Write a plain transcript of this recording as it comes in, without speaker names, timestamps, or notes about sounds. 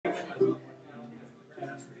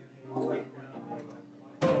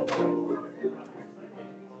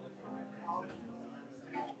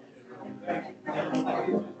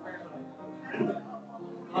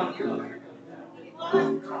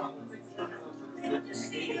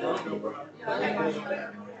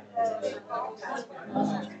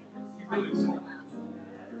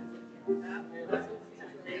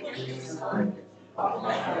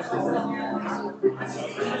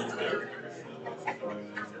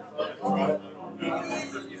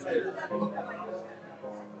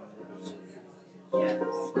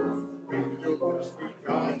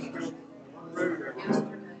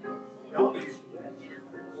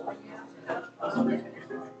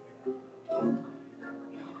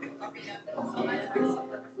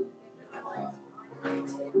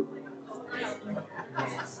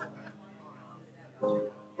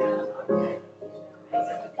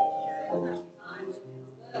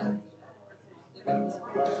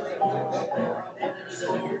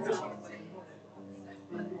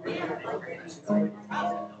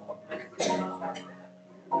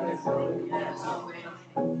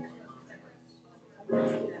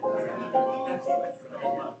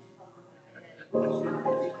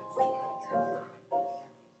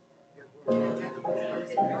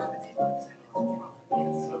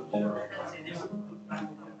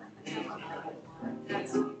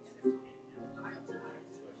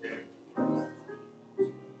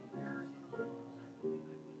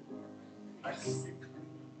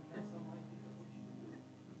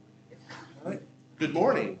Good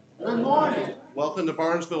morning. Good morning. Welcome to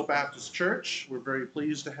Barnesville Baptist Church. We're very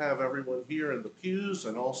pleased to have everyone here in the pews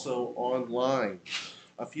and also online.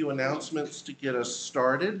 A few announcements to get us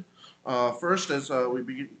started. First, as we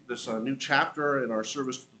begin this new chapter in our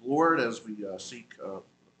service to the Lord, as we seek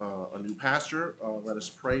a new pastor, let us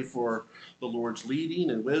pray for the Lord's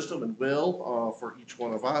leading and wisdom and will for each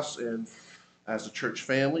one of us and as a church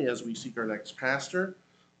family as we seek our next pastor.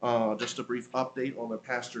 Just a brief update on the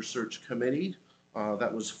pastor search committee.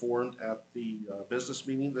 That was formed at the business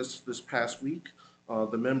meeting this past week.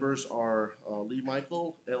 The members are Lee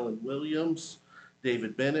Michael, Ellen Williams,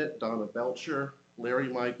 David Bennett, Donna Belcher, Larry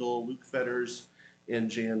Michael, Luke Fetters,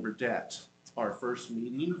 and Jan Burdett. Our first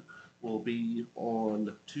meeting will be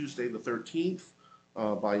on Tuesday the 13th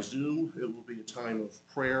by Zoom. It will be a time of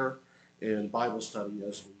prayer and Bible study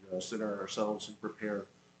as we center ourselves and prepare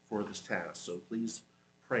for this task. So please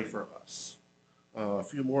pray for us. A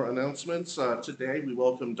few more announcements. Today we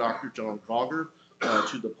welcome Dr. John Gauger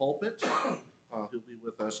to the pulpit. He'll be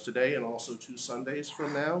with us today and also 2 Sundays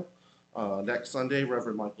from now. Next Sunday,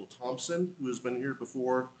 Reverend Michael Thompson, who has been here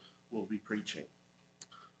before, will be preaching.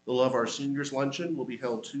 The Love Our Seniors Luncheon will be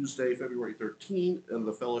held Tuesday, February 13th in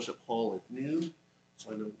the Fellowship Hall at noon.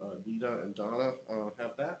 So I know Nita and Donna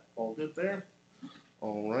have that. All good there?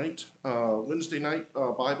 All right. Wednesday night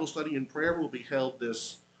Bible study and prayer will be held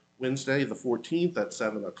this Wednesday, the 14th at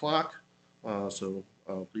 7 o'clock. So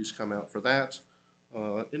please come out for that.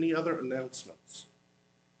 Any other announcements?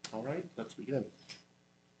 All right, let's begin.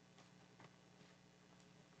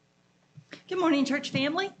 Good morning, church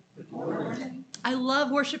family. Good morning. I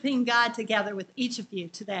love worshiping God together with each of you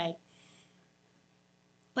today.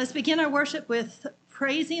 Let's begin our worship with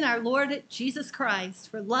praising our Lord Jesus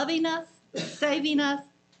Christ for loving us, saving us,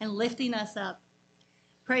 and lifting us up.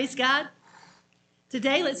 Praise God.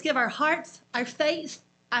 Today, let's give our hearts, our faith,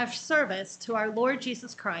 our service to our Lord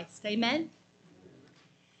Jesus Christ. Amen.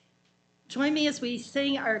 Join me as we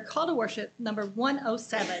sing our call to worship, number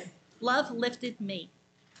 107, Love Lifted Me.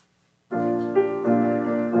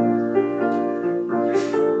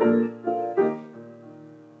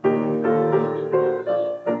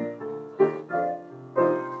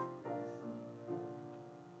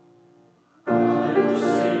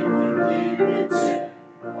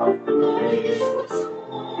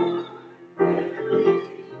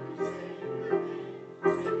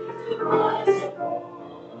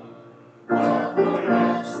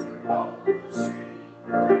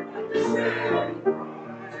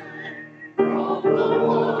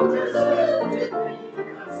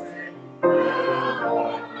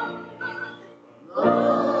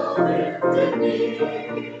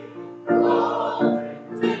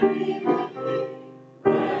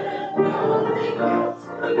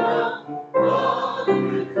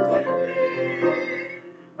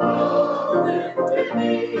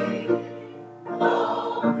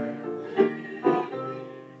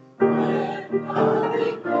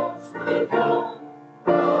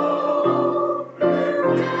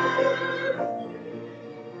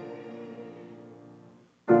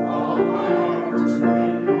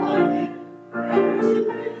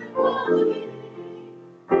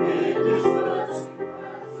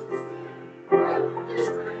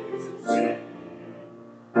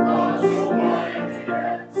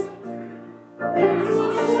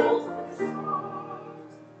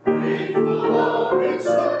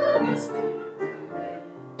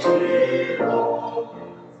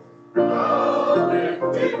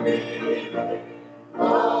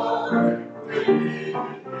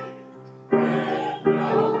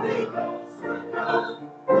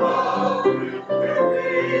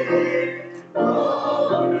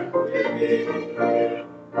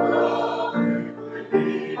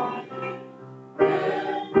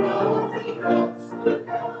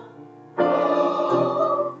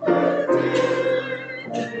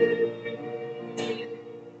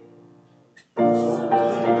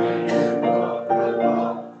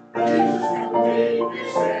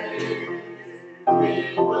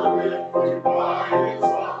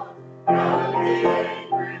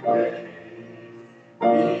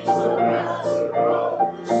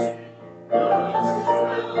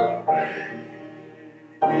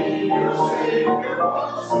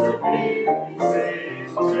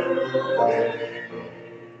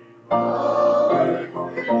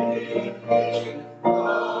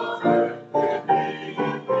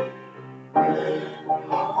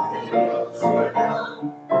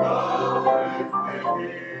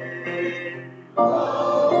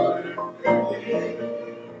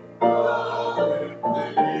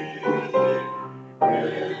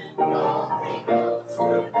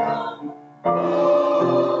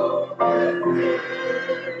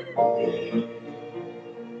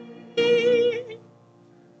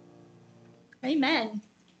 Amen.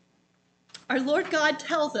 Our Lord God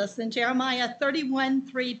tells us in Jeremiah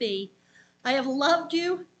 31:3b, I have loved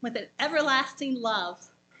you with an everlasting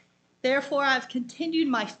love. Therefore, I've continued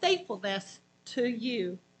my faithfulness to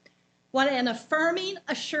you. What an affirming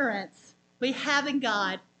assurance we have in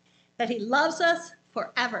God that he loves us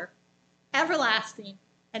forever, everlasting,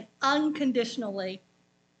 and unconditionally.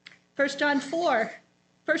 1 John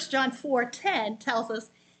 4:10 tells us,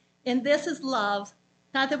 and this is love,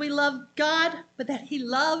 not that we love God, but that he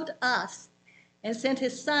loved us and sent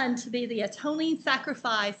his son to be the atoning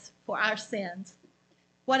sacrifice for our sins.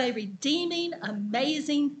 What a redeeming,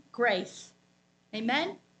 amazing grace.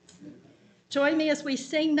 Amen? Join me as we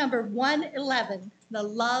sing number 111, The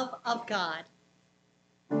Love of God.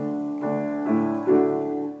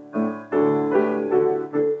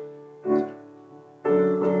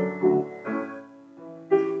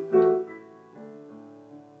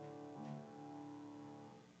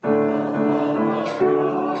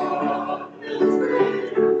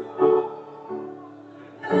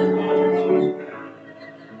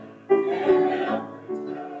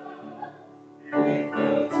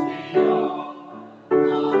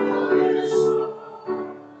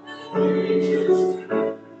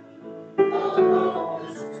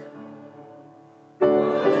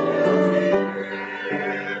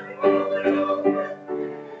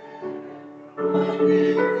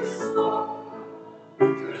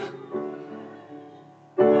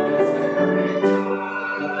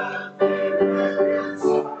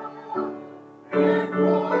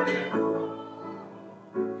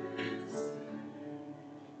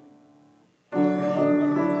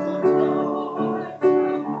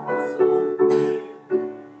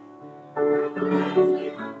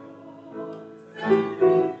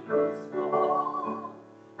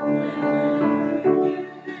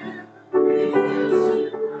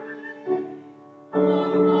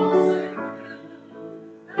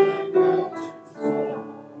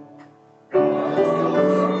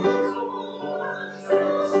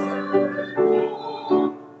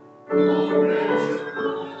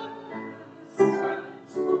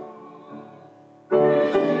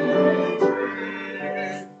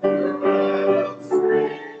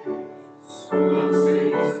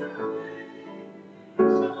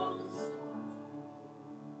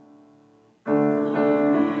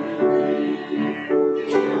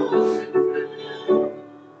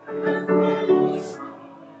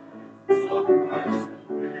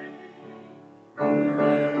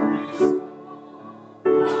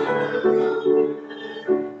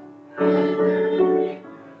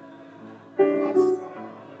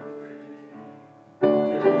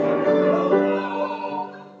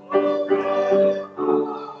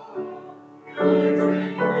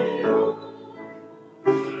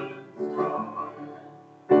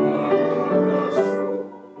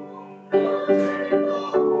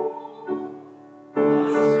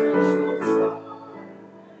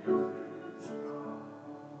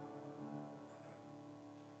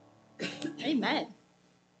 Amen.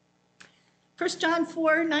 1 John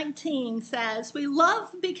 4:19 says, we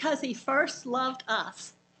love because he first loved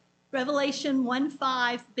us. Revelation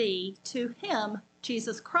 1:5b, to him,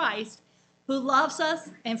 Jesus Christ, who loves us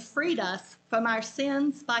and freed us from our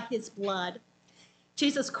sins by his blood.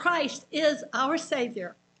 Jesus Christ is our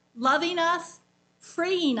Savior, loving us,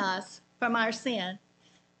 freeing us from our sin,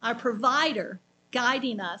 our provider,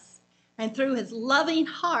 guiding us, and through his loving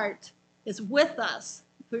heart is with us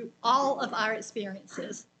through all of our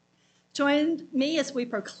experiences. Join me as we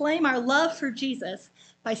proclaim our love for Jesus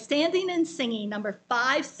by standing and singing number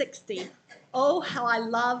 560, Oh, How I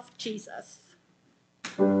Love Jesus.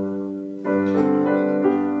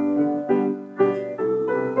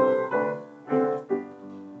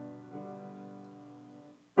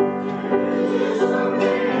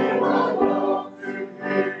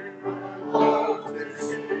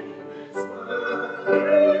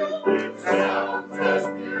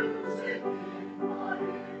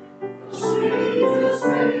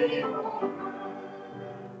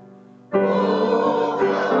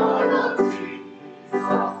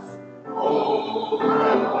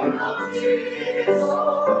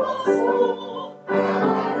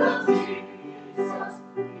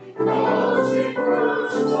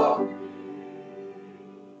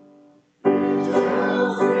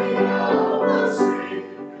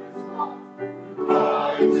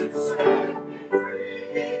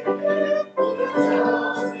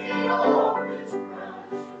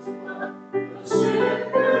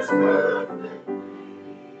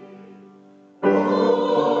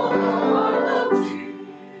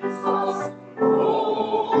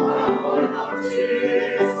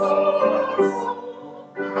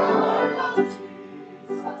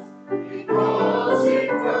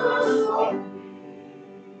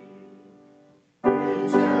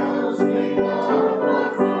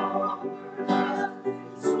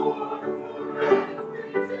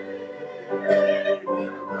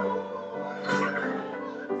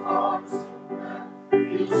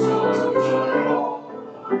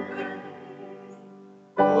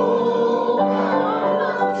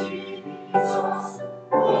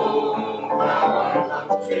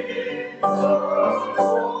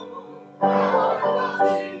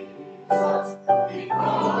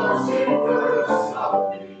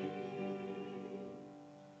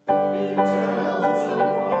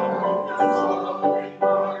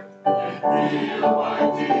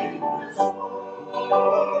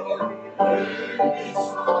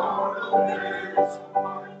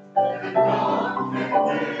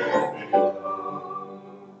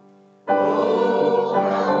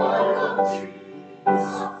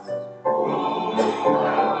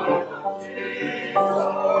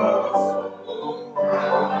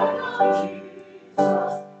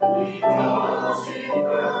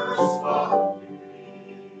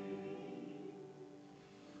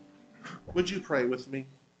 Would you pray with me?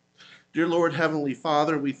 Dear Lord, Heavenly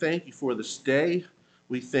Father, we thank you for this day.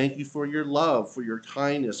 We thank you for your love, for your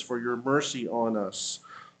kindness, for your mercy on us.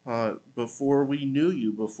 Before we knew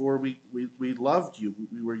you, before we loved you,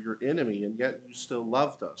 we were your enemy, and yet you still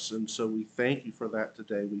loved us. And so we thank you for that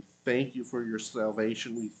today. We thank you for your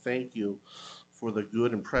salvation. We thank you for the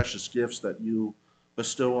good and precious gifts that you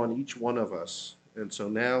bestow on each one of us. And so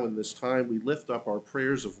now in this time, we lift up our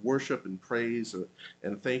prayers of worship and praise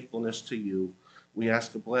and thankfulness to you. We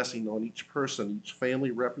ask a blessing on each person, each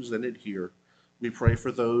family represented here. We pray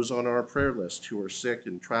for those on our prayer list who are sick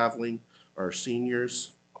and traveling, our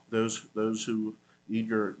seniors, those who need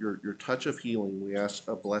your touch of healing. We ask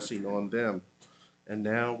a blessing on them. And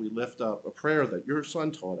now we lift up a prayer that your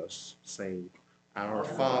Son taught us, saying, Our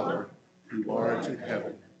Father, who art in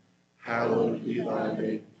heaven, hallowed be thy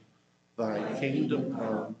name. Thy kingdom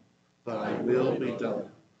come, thy will be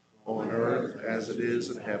done, on earth as it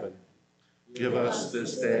is in heaven. Give us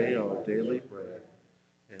this day our daily bread,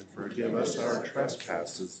 and forgive us our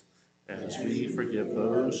trespasses, as we forgive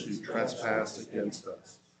those who trespass against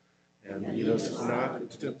us. And lead us not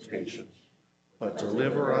into temptation, but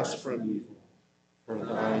deliver us from evil. For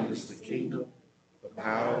thine is the kingdom, the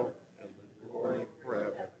power, and the glory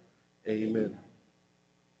forever. Amen.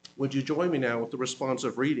 Would you join me now with the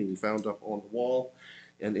responsive reading found up on the wall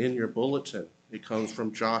and in your bulletin? It comes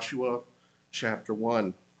from Joshua chapter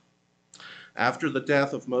 1. After the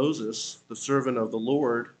death of Moses, the servant of the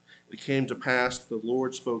Lord, it came to pass the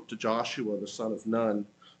Lord spoke to Joshua, the son of Nun,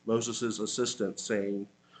 Moses' assistant, saying,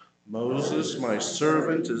 Moses, my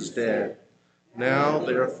servant, is dead. Now,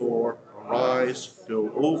 therefore, arise,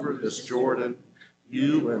 go over this Jordan,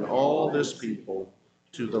 you and all this people,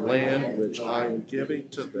 to the land which I am giving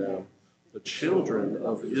to them, the children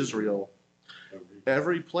of Israel.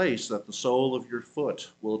 Every place that the sole of your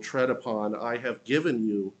foot will tread upon, I have given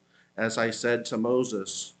you, as I said to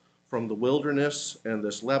Moses, from the wilderness and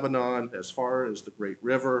this Lebanon, as far as the great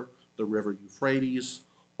river, the river Euphrates,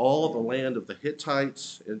 all the land of the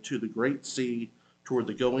Hittites, and to the great sea, toward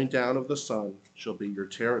the going down of the sun, shall be your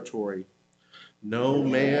territory. No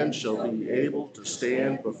man shall be able to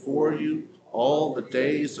stand before you all the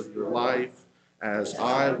days of your life. As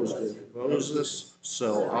I was with Moses,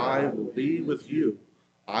 so I will be with you.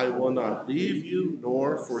 I will not leave you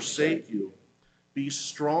nor forsake you. Be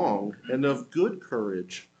strong and of good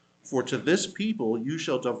courage, for to this people you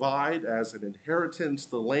shall divide as an inheritance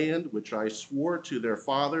the land which I swore to their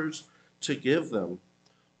fathers to give them.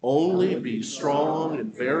 Only be strong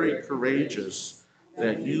and very courageous,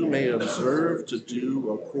 that you may observe to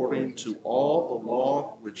do according to all the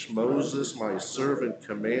law which Moses my servant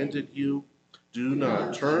commanded you. Do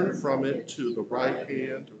not turn from it to the right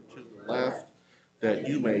hand or to the left, that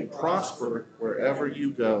you may prosper wherever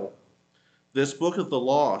you go. This book of the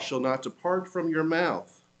law shall not depart from your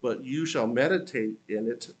mouth, but you shall meditate in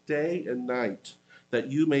it day and night, that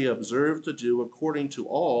you may observe to do according to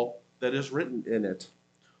all that is written in it.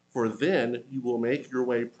 For then you will make your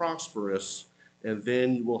way prosperous, and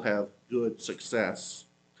then you will have good success.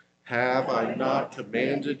 Have I not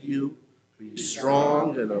commanded you? Be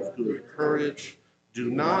strong and of good courage. Do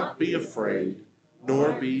not be afraid,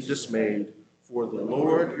 nor be dismayed, for the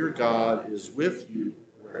Lord your God is with you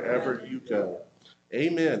wherever you go.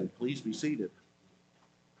 Amen. Please be seated.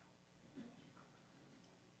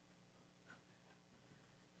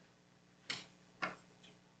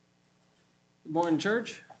 Good morning,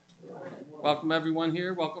 church. Welcome everyone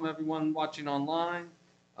here. Welcome everyone watching online.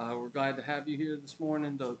 We're glad to have you here this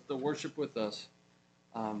morning to worship with us.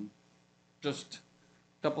 Just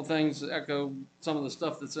a couple things to echo some of the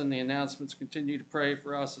stuff that's in the announcements. Continue to pray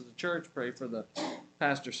for us as a church. Pray for the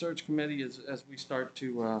pastor search committee as we start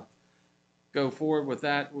to go forward with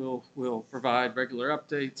that. We'll provide regular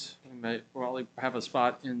updates. We may probably have a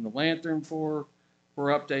spot in the lantern for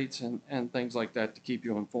updates and things like that to keep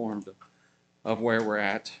you informed of where we're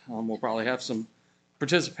at. We'll probably have some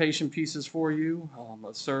participation pieces for you,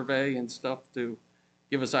 a survey and stuff to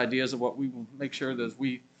give us ideas of what we will make sure that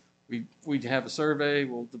we have a survey.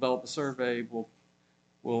 We'll develop a survey.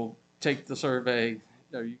 We'll take the survey.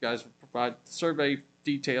 You guys will provide the survey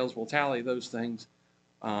details. We'll tally those things.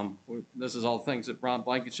 This is all things that Ron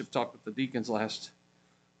Blankenship talked with the deacons last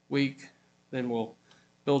week. Then we'll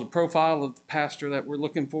build a profile of the pastor that we're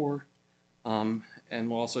looking for. And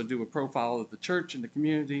we'll also do a profile of the church and the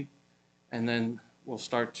community, and then we'll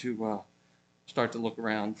start to look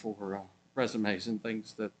around for resumes and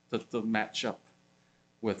things that match up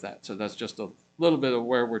with that. So that's just a little bit of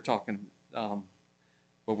where we're talking. But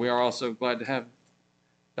we are also glad to have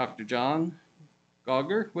Dr. John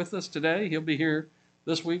Gauger with us today. He'll be here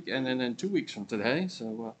this week and then in 2 weeks from today.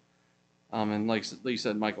 So, and like Lee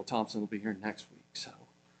said, Michael Thompson will be here next week.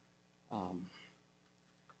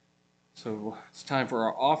 So it's time for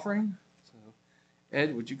our offering. So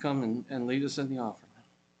Ed, would you come and lead us in the offering?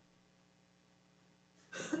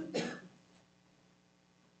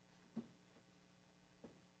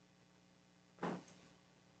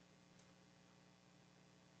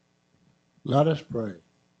 Let us pray.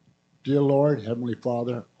 Dear Lord, Heavenly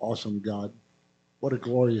Father, awesome God, what a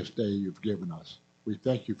glorious day you've given us. We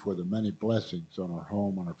thank you for the many blessings on our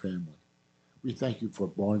home, on our family. We thank you for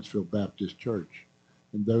Barnesville Baptist Church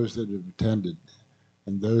and those that have attended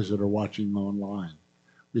and those that are watching online.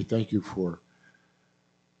 We thank you for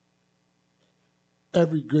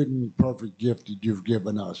every good and perfect gift that you've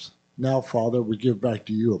given us. Now, Father, we give back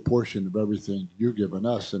to you a portion of everything you've given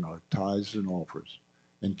us in our tithes and offers.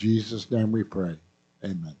 In Jesus' name we pray.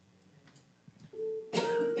 Amen.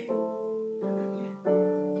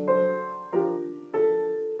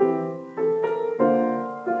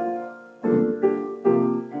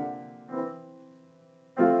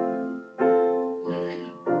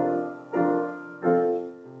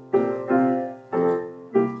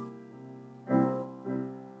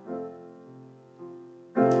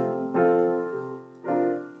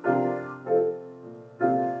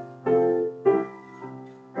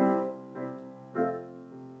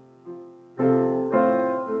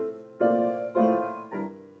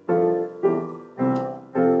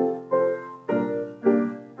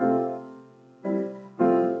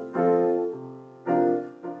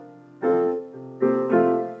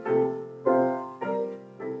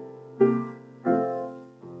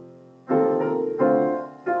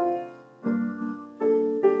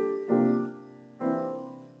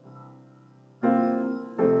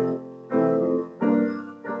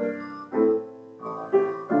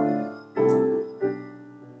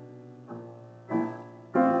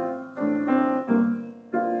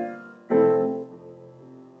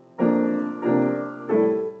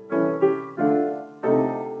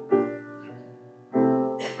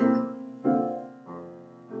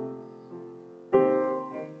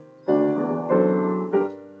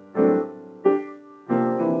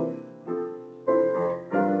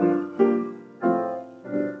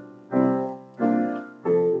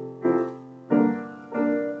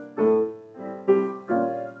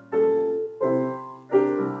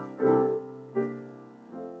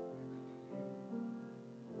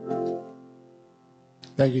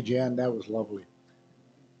 Thank you, Jan. That was lovely.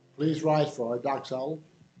 Please rise for our doxology.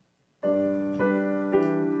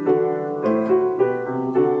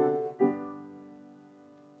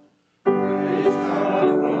 Praise God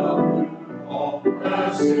from whom all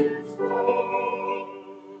blessings flow.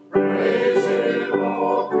 Praise Him,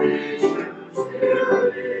 all creatures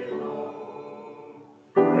here below.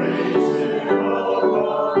 Praise Him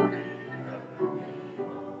above the heavenly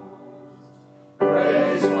hosts.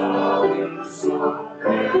 Praise Father, Son,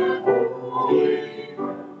 and Holy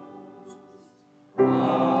Ghost.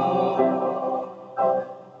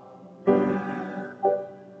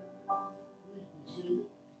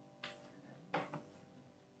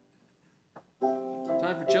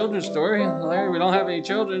 Time for children's story. Larry, we don't have any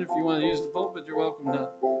children. If you want to use the pulpit, you're welcome to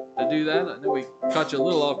do that. I know we caught you a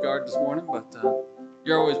little off guard this morning, but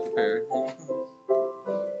you're always prepared.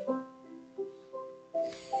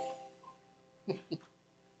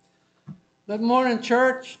 Good morning,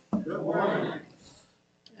 church. Good morning.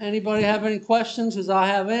 Anybody have any questions? Because I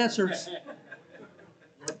have answers.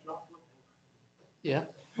 Yeah.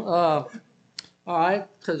 All right,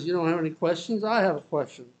 because you don't have any questions, I have a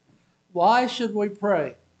question. Why should we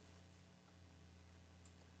pray?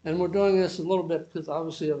 And we're doing this a little bit because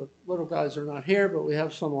obviously the little guys are not here, but we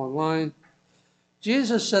have some online.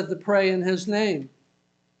 Jesus said to pray in His name.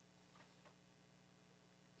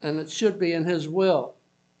 And it should be in His will.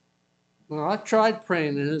 Well, I tried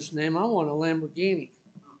praying in His name. I want a Lamborghini.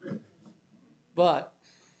 But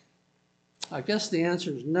I guess the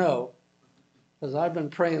answer is no, because I've been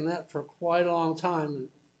praying that for quite a long time and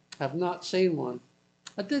have not seen one.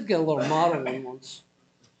 I did get a little model one once.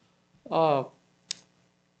 But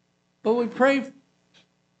we pray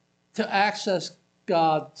to access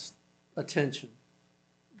God's attention.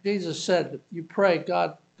 Jesus said, if you pray,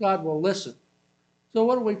 God will listen. So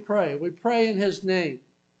what do we pray? We pray in His name.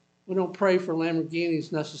 We don't pray for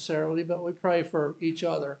Lamborghinis necessarily, but we pray for each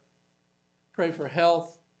other. Pray for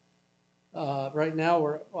health. Right now,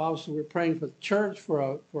 we're praying for the church,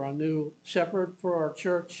 for a new shepherd for our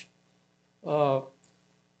church.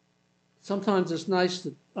 Sometimes it's nice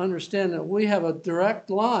to understand that we have a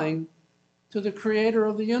direct line to the Creator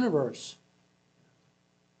of the universe.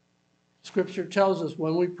 Scripture tells us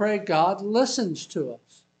when we pray, God listens to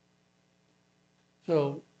us.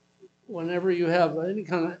 So whenever you have any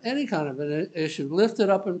kind of an issue, lift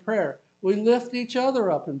it up in prayer. We lift each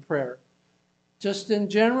other up in prayer. Just in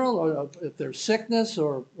general, or if there's sickness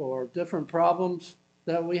or different problems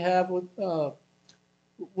that we have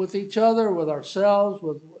with each other, with ourselves,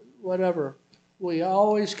 with whatever, we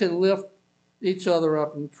always can lift each other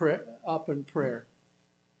up in prayer.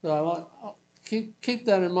 So I want keep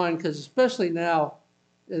that in mind, because especially now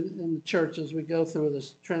in the church as we go through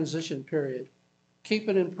this transition period, keep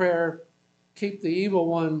it in prayer. Keep the evil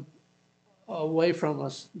one away from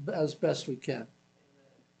us as best we can.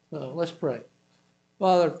 So let's pray.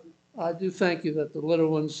 Father, I do thank you that the little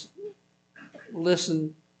ones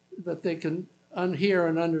listen, that they can unhear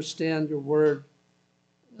and understand your word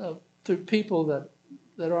through people that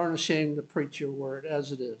aren't ashamed to preach your word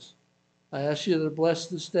as it is. I ask you to bless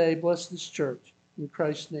this day, bless this church. In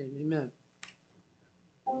Christ's name, amen.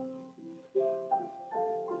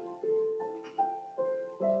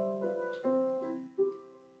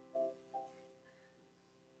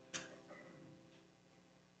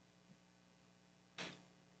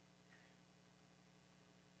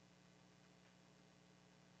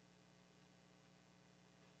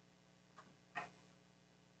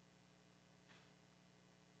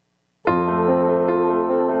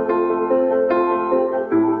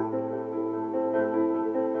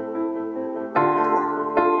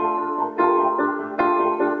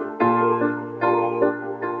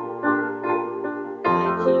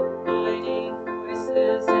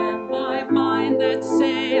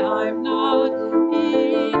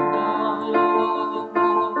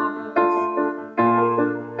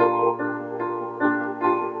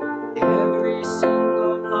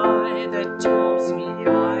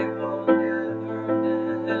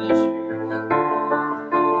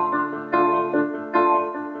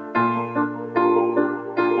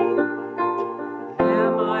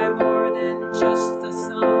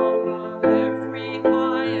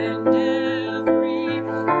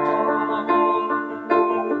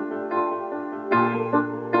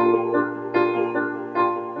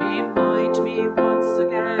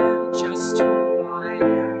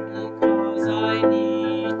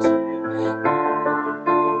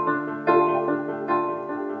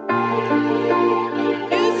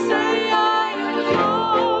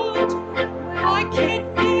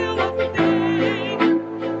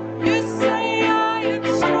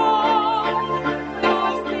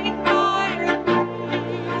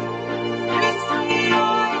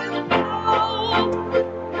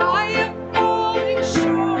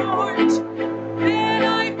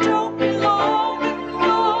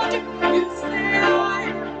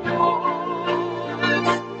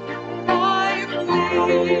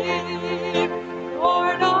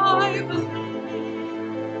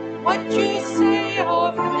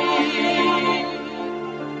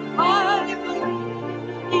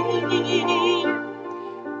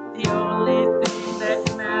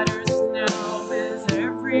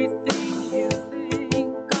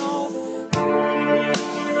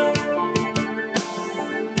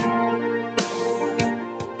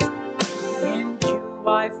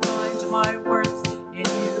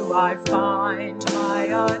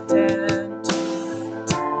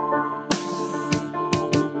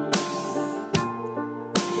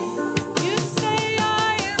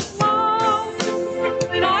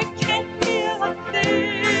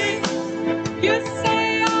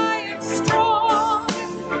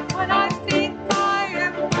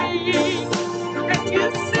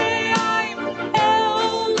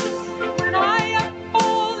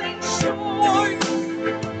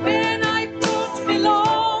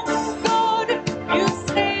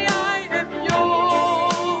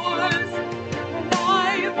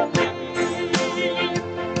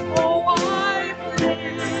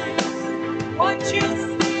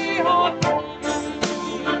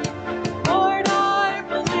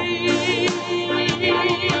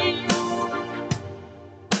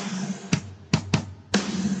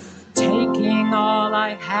 taken all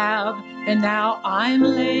I have, and now I'm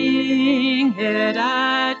laying it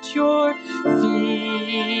at your feet.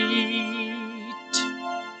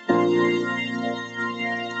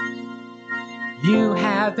 You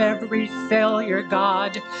have every failure,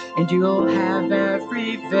 God, and you'll have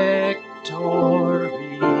every victory.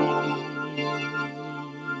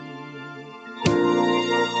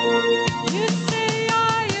 You say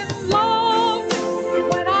I am loved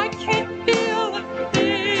when I can't feel a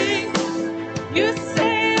thing. You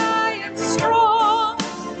say I am strong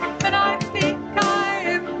when I think I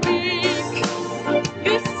am weak.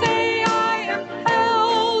 You say I am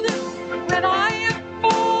held when I am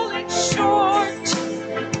falling short,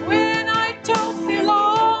 when I don't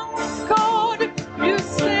belong. God, you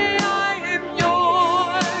say I am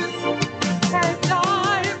yours, and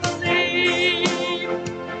I believe,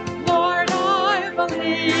 Lord, I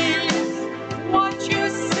believe what you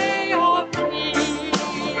say of me.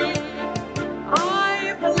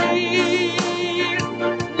 I believe,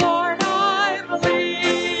 Lord, I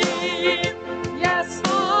believe. Yes,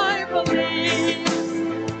 I believe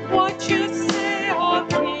what you say of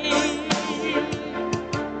me.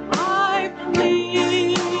 I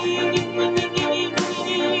believe.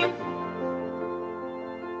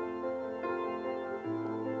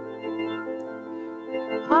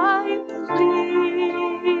 I believe.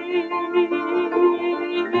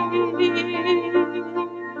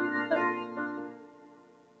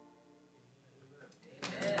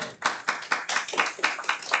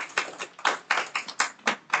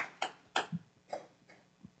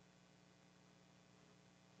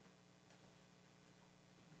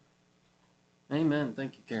 Amen.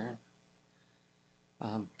 Thank you, Karen.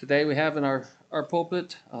 Today we have in our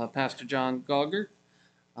pulpit Pastor John Gauger.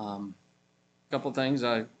 A couple things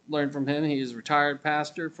I learned from him. He is a retired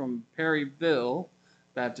pastor from Perryville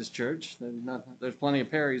Baptist Church. There's plenty of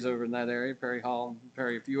Perrys over in that area, Perry Hall,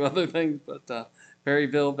 Perry a few other things, but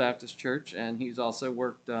Perryville Baptist Church. And he's also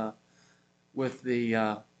worked with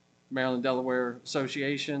the Maryland-Delaware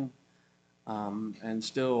Association and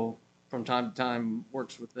still from time to time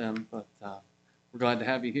works with them. But we're glad to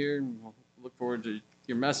have you here, and we'll look forward to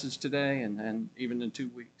your message today and even in 2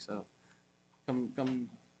 weeks. So come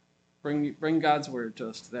bring God's word to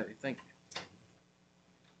us today. Thank you.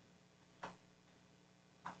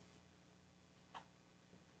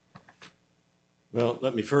 Well,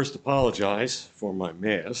 let me first apologize for my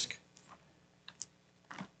mask.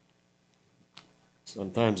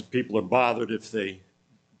 Sometimes people are bothered if you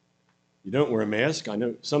don't wear a mask. I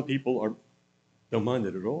know some people don't mind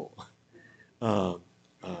it at all.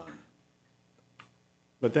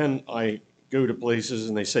 But then I go to places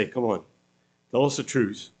and they say, come on, tell us the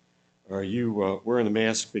truth. Are you wearing a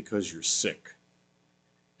mask because you're sick?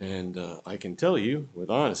 And I can tell you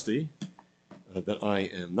with honesty that I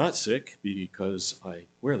am not sick because I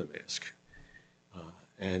wear the mask.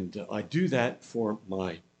 And I do that for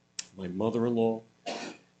my mother-in-law.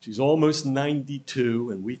 She's almost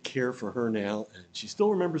 92, and we care for her now, and she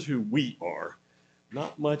still remembers who we are,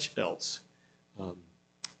 not much else.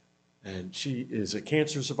 And she is a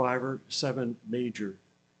cancer survivor, 7 major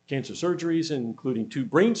cancer surgeries, including 2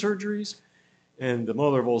 brain surgeries, and the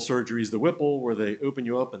mother of all surgeries, the Whipple, where they open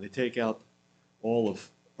you up and they take out all of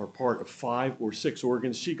or part of 5 or 6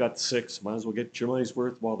 organs. She got 6. Might as well get your money's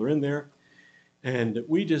worth while they're in there. And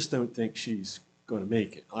we just don't think she's going to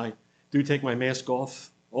make it. I do take my mask off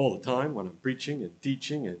all the time when I'm preaching and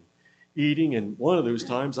teaching and eating. And one of those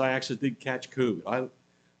times I actually did catch COVID.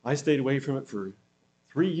 I stayed away from it for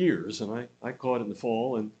 3 years, and I caught it in the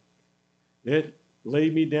fall, and it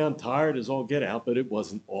laid me down tired as all get out, but it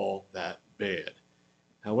wasn't all that bad.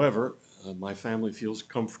 However, my family feels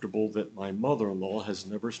comfortable that my mother-in-law has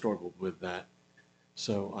never struggled with that.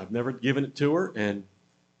 So I've never given it to her, and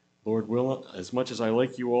Lord willing, as much as I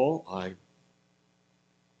like you all, I'm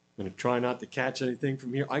going to try not to catch anything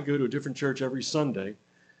from here. I go to a different church every Sunday,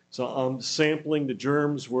 so I'm sampling the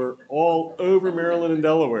germs. We're all over Maryland and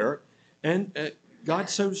Delaware, and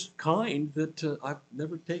God's so kind that I've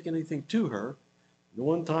never taken anything to her. The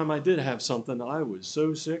one time I did have something, I was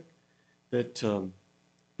so sick that,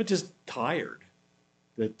 but just tired,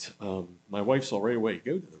 that my wife saw right away,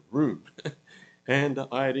 go to the room. And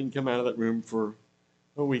I didn't come out of that room for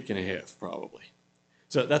a week and a half, probably.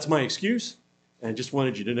 So that's my excuse, and just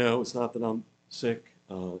wanted you to know it's not that I'm sick,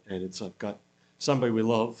 and I've got somebody we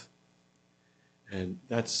love, and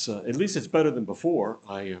that's, at least it's better than before.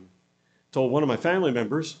 I told one of my family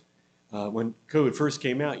members, when COVID first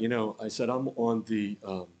came out, I said, I'm on the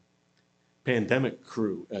pandemic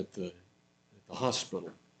crew at the hospital.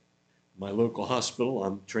 My local hospital,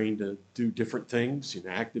 I'm trained to do different things,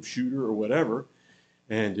 active shooter or whatever.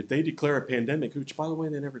 And if they declare a pandemic, which, by the way,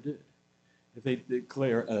 they never did, if they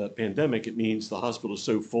declare a pandemic, it means the hospital is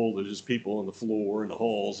so full that there's people on the floor and the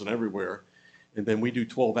halls and everywhere. And then we do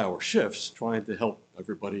 12-hour shifts trying to help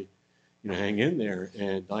everybody, hang in there.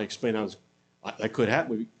 And I explained that could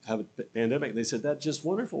happen. We have a pandemic. And they said, that's just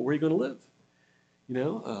wonderful. Where are you going to live?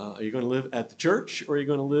 Are you going to live at the church or are you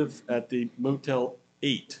going to live at the Motel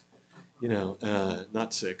 8?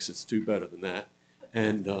 Not 6. It's 2 better than that.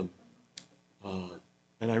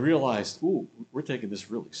 And I realized, ooh, we're taking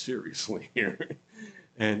this really seriously here.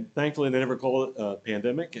 And thankfully, they never called it a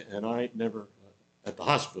pandemic, and I never, at the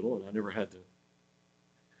hospital, and I never had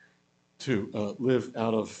to live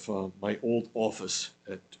out of my old office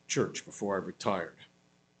at church before I retired,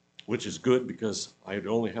 which is good because I would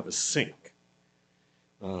only have a sink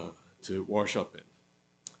to wash up in.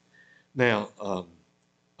 Now,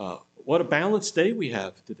 what a balanced day we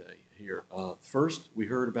have today here. First, we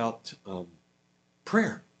heard about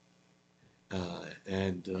prayer.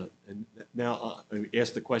 And now we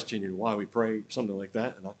asked the question, why we pray, something like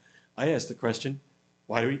that. And I asked the question,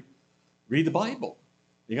 why do we read the Bible?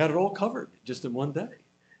 You got it all covered just in one day.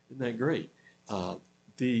 Isn't that great?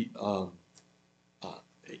 The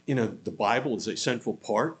Bible is a central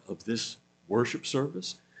part of this worship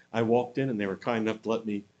service. I walked in and they were kind enough to let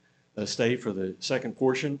me stay for the second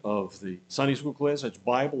portion of the Sunday school class. That's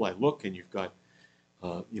Bible. I look and you've got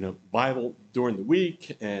Bible during the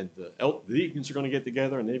week, and the deacons are going to get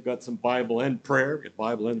together, and they've got some Bible and prayer.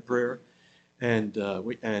 And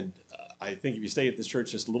I think if you stay at this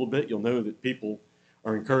church just a little bit, you'll know that people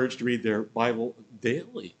are encouraged to read their Bible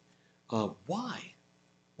daily. Why?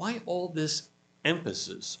 Why all this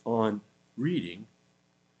emphasis on reading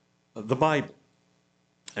the Bible?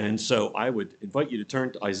 And so I would invite you to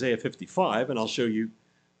turn to Isaiah 55, and I'll show you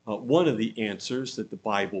one of the answers that the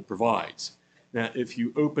Bible provides. Now, if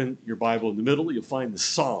you open your Bible in the middle, you'll find the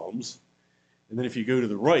Psalms. And then if you go to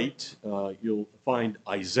the right, you'll find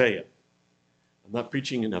Isaiah. I'm not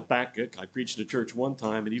preaching in Habakkuk. I preached at a church one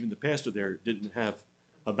time, and even the pastor there didn't have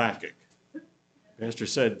Habakkuk. The pastor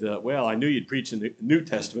said, well, I knew you'd preach in the New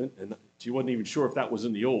Testament, and she wasn't even sure if that was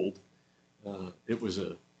in the Old. It was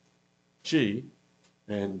a she,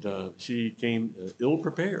 and she came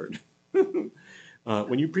ill-prepared.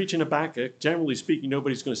 When you preach in Habakkuk, generally speaking,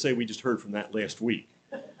 nobody's going to say, we just heard from that last week.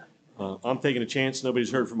 I'm taking a chance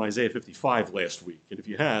nobody's heard from Isaiah 55 last week. And if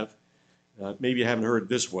you have, maybe you haven't heard it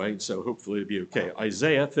this way, and so hopefully it'll be okay.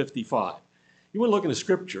 Isaiah 55. You want to look in the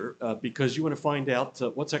scripture because you want to find out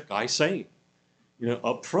what's that guy saying.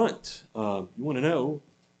 Up front, you want to know,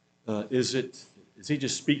 is he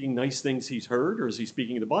just speaking nice things he's heard, or is he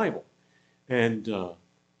speaking the Bible? And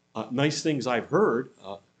nice things I've heard,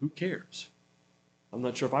 who cares? I'm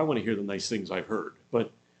not sure if I want to hear the nice things I've heard,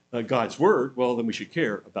 but God's word, well, then we should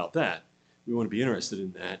care about that. We want to be interested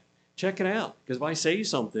in that. Check it out, because if I say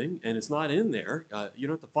something and it's not in there, you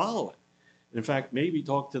don't have to follow it. In fact, maybe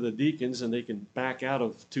talk to the deacons and they can back out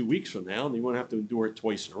of 2 weeks from now and you won't have to endure it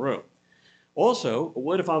twice in a row. Also,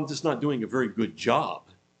 what if I'm just not doing a very good job?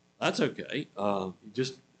 That's okay.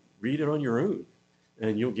 Just read it on your own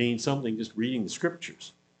and you'll gain something just reading the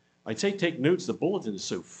scriptures. I'd say take notes. The bulletin is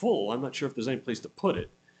so full, I'm not sure if there's any place to put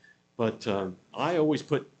it. But I always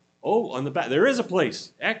put, on the back. There is a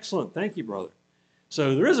place. Excellent. Thank you, brother.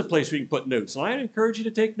 So there is a place where you can put notes. And I encourage you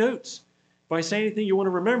to take notes. If I say anything you want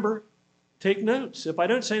to remember, take notes. If I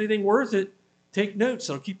don't say anything worth it, take notes.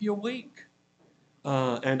 It'll keep you awake.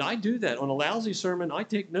 And I do that. On a lousy sermon, I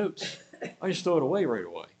take notes. I just throw it away right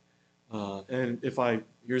away. And if I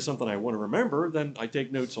hear something I want to remember, then I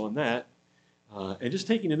take notes on that. And just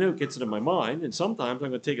taking a note gets it in my mind, and sometimes I'm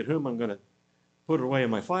going to take it home, I'm going to put it away in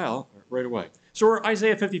my file right away. So we're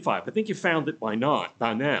Isaiah 55. I think you found it by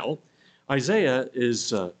now. Isaiah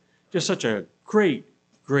is just such a great,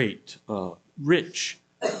 rich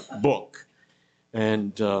book.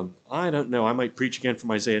 And I don't know, I might preach again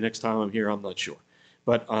from Isaiah next time I'm here, I'm not sure.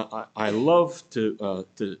 But I love to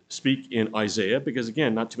speak in Isaiah because,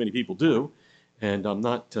 again, not too many people do, and I'm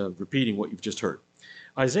not repeating what you've just heard.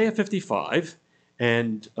 Isaiah 55,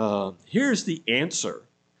 and here's the answer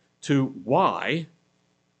to why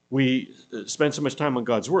we spend so much time on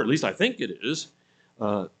God's Word. At least I think it is.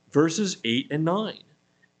 Verses 8 and 9.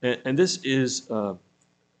 And this is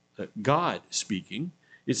God speaking.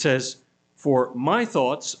 It says, for my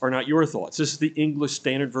thoughts are not your thoughts. This is the English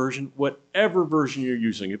Standard Version. Whatever version you're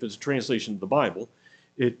using, if it's a translation of the Bible,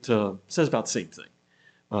 it says about the same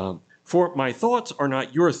thing. For my thoughts are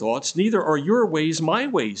not your thoughts, neither are your ways my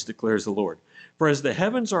ways, declares the Lord. For as the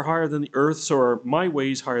heavens are higher than the earth, so are my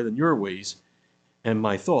ways higher than your ways, and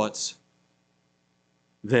my thoughts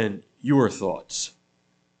than your thoughts.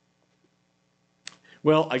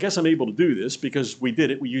 Well, I guess I'm able to do this because we did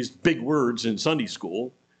it. We used big words in Sunday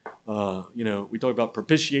school. We talk about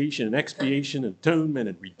propitiation and expiation, and atonement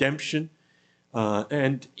and redemption.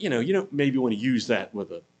 And you don't maybe want to use that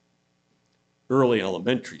with a early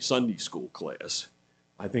elementary Sunday school class.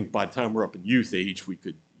 I think by the time we're up in youth age, we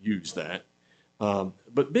could use that.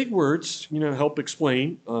 But big words, help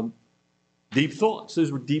explain deep thoughts.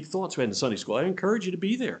 Those were deep thoughts we had in Sunday school. I encourage you to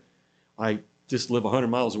be there. I just live 100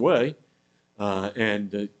 miles away,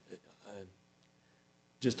 and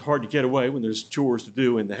just hard to get away when there's chores to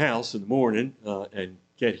do in the house in the morning and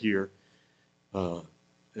get here.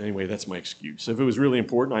 Anyway, that's my excuse. If it was really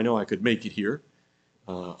important, I know I could make it here.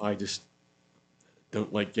 I just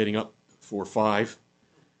don't like getting up 4 or 5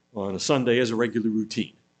 on a Sunday as a regular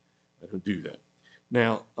routine. I don't do that.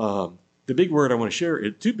 Now, the big word I want to share,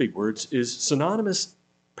 2 big words, is synonymous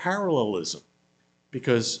parallelism.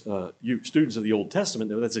 Because you students of the Old Testament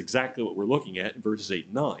know that's exactly what we're looking at in verses 8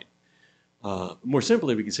 and 9. More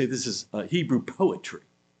simply, we can say this is Hebrew poetry.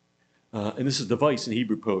 And this is a device in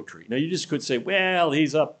Hebrew poetry. Now, you just could say, well,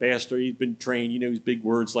 he's a pastor, he's been trained, he knows big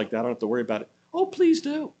words like that, I don't have to worry about it. Oh, please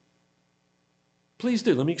do. Please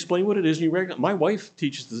do. Let me explain what it is. My wife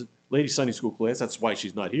teaches the ladies' Sunday school class, that's why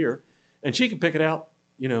she's not here, and she can pick it out,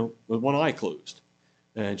 with one eye closed.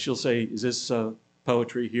 And she'll say, is this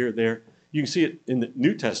poetry here, there? You can see it in the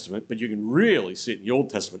New Testament, but you can really see it in the Old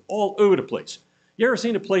Testament, all over the place. You ever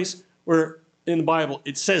seen a place where in the Bible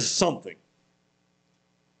it says something,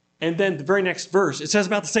 and then the very next verse it says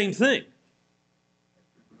about the same thing?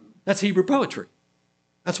 That's Hebrew poetry.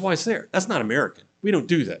 That's why it's there. That's not American. We don't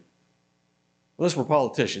do that. Unless we're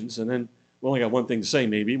politicians, and then we only got one thing to say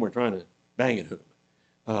maybe, and we're trying to bang it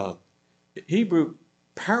home. Hebrew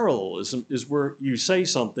parallelism is where you say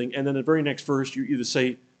something, and then the very next verse you either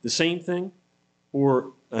say the same thing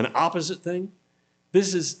or an opposite thing.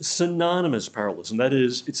 This is synonymous parallelism. That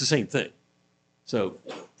is, it's the same thing. So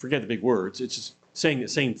forget the big words. It's just saying the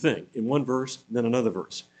same thing in one verse and then another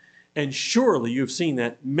verse. And surely you've seen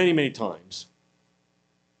that many, many times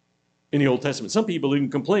in the Old Testament. Some people even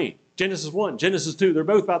complain. Genesis 1, Genesis 2, they're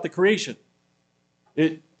both about the creation.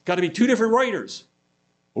 It's got to be 2 different writers.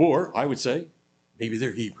 Or, I would say, maybe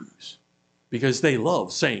they're Hebrews. Because they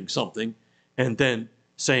love saying something and then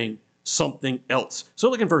saying something else. So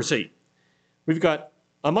look in verse 8. We've got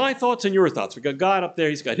my thoughts and your thoughts. We've got God up there.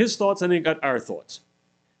 He's got his thoughts, and then he's got our thoughts.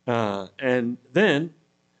 And then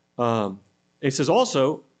it says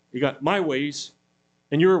also, you got my ways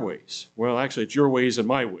and your ways. Well, actually, it's your ways and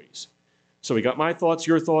my ways. So we got my thoughts,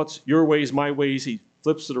 your ways, my ways. He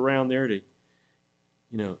flips it around there to,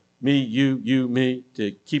 me, you, me,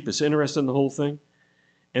 to keep us interested in the whole thing.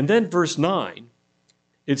 And then verse 9,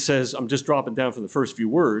 it says, I'm just dropping down from the first few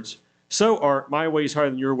words, so are my ways higher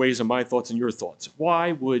than your ways and my thoughts and your thoughts.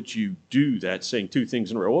 Why would you do that, saying 2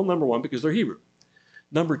 things in a row? Well, number 1, because they're Hebrew.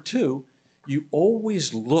 Number 2, you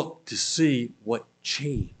always look to see what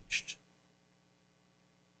changed.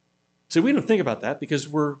 So we don't think about that because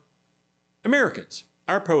we're Americans.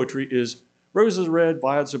 Our poetry is roses are red,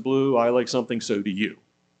 violets are blue, I like something, so do you.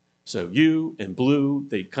 So you and blue,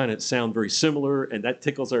 they kind of sound very similar, and that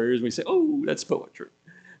tickles our ears, and we say, oh, that's poetry.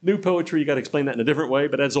 New poetry, you got to explain that in a different way,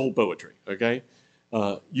 but that's old poetry, okay?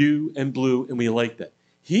 You and blue, and we like that.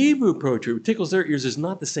 Hebrew poetry, what tickles their ears is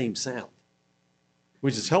not the same sound,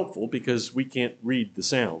 which is helpful because we can't read the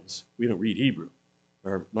sounds. We don't read Hebrew,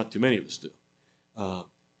 or not too many of us do.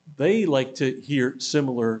 They like to hear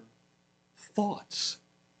similar thoughts.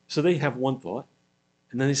 So they have one thought,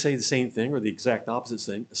 and then they say the same thing or the exact opposite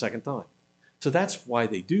thing a second time. So that's why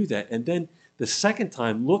they do that. And then the second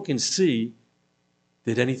time, look and see,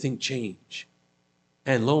 did anything change?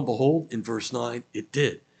 And lo and behold, in verse 9, it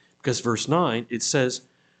did. Because verse 9, it says,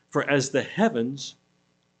 for as the heavens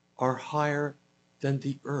are higher than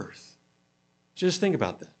the earth. Just think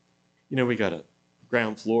about that. We got a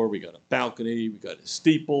ground floor, we got a balcony, we got a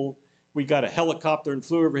steeple, we got a helicopter and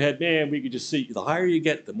flew overhead. Man, we could just see. The higher you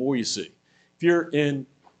get, the more you see. If you're in,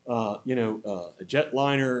 a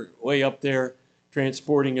jetliner way up there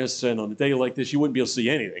transporting us, and on a day like this, you wouldn't be able to see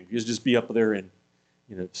anything. You'd just be up there and,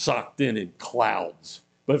 socked in clouds.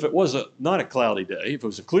 But if it was not a cloudy day, if it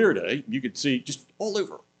was a clear day, you could see just all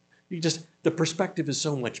over. The perspective is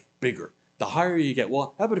so much bigger. The higher you get,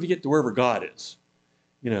 well, how about if you get to wherever God is?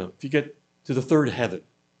 If you get to the third heaven,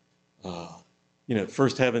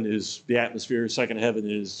 first heaven is the atmosphere, second heaven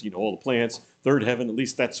is, all the plants, third heaven, at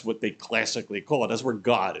least that's what they classically call it. That's where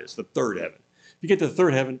God is, the third heaven. If you get to the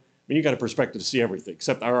third heaven, you got a perspective to see everything,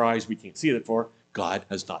 except our eyes, we can't see that far. God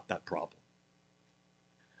has not that problem.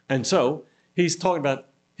 And so he's talking about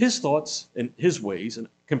his thoughts and his ways and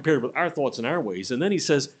compared with our thoughts and our ways. And then he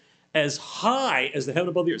says, as high as the heaven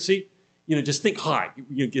above the earth. See, just think high.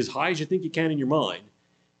 As high as you think you can in your mind.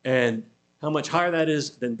 And how much higher that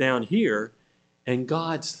is than down here. And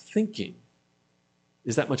God's thinking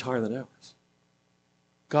is that much higher than ours.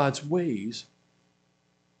 God's ways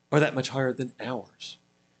are that much higher than ours.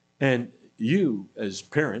 And you, as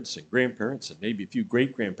parents and grandparents, and maybe a few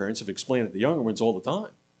great-grandparents, have explained it to the younger ones all the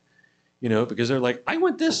time. Because they're like, I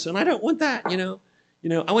want this and I don't want that, I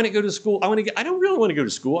want to go to school. I don't really want to go to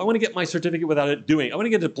school. I want to get my certificate without it doing. I want to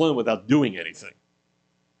get a diploma without doing anything.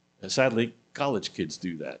 And sadly, college kids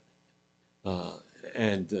do that.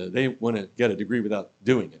 And they want to get a degree without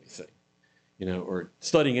doing anything, or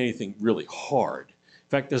studying anything really hard. In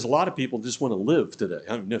fact, there's a lot of people just want to live today.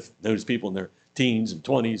 I've noticed people in their teens and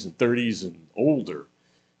 20s and 30s and older,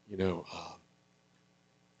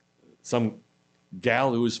 some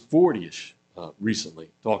gal who was 40-ish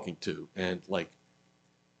recently talking to, and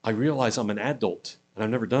I realize I'm an adult and I've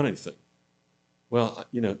never done anything. Well,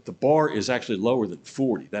 the bar is actually lower than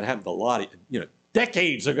 40. That happened a lot,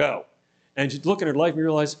 decades ago. And you look at her life and you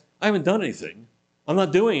realize, I haven't done anything. I'm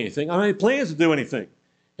not doing anything. I don't have any plans to do anything.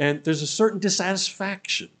 And there's a certain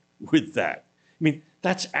dissatisfaction with that. I mean,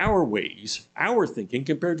 that's our ways, our thinking,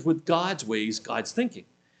 compared with God's ways, God's thinking.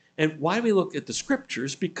 And why do we look at the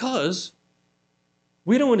scriptures? Because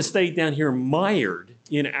we don't want to stay down here mired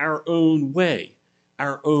in our own way,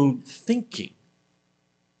 our own thinking.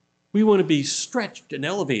 We want to be stretched and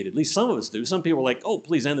elevated. At least some of us do. Some people are like, oh,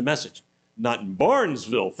 please end the message. Not in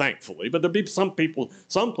Barnesville, thankfully, but there'd be some people,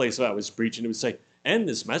 some place I was preaching who would say, end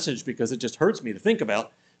this message because it just hurts me to think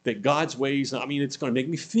about that God's ways, it's going to make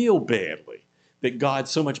me feel badly, that God's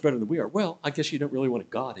so much better than we are. Well, I guess you don't really want a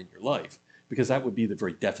God in your life, because that would be the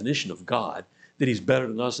very definition of God, that he's better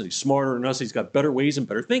than us and he's smarter than us, he's got better ways and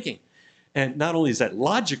better thinking. And not only is that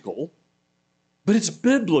logical, but it's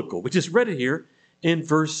biblical. We just read it here in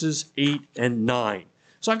verses 8 and 9.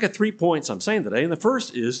 So I've got 3 points I'm saying today, and the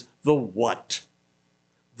first is the what.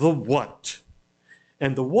 The what.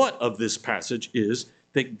 And the what of this passage is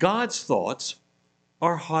that God's thoughts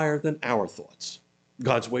are higher than our thoughts.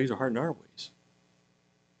 God's ways are higher than our ways.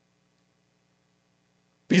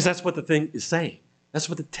 Because that's what the thing is saying. That's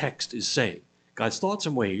what the text is saying. God's thoughts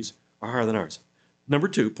and ways are higher than ours.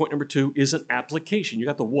 Point number two is an application. You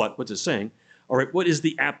got the what, what's it saying? All right, what is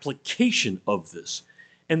the application of this?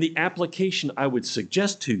 And the application I would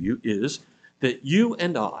suggest to you is that you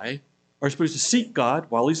and I are supposed to seek God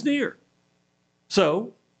while he's near.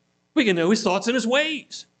 So we can know his thoughts and his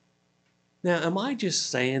ways. Now, am I just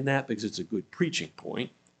saying that because it's a good preaching point?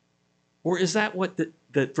 Or is that what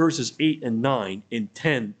that verses 8 and 9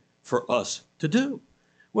 intend for us to do?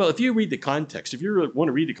 Well, if you read the context, if you really want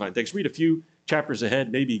to read the context, read a few chapters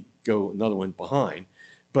ahead, maybe go another one behind.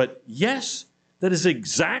 But yes, that is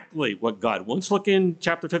exactly what God wants. Look in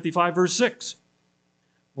chapter 55, verse 6.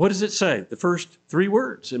 What does it say? The first 3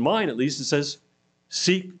 words. In mine, at least, it says,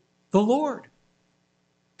 seek the Lord.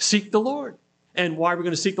 Seek the Lord. And why are we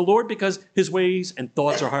going to seek the Lord? Because his ways and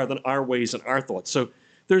thoughts are higher than our ways and our thoughts. So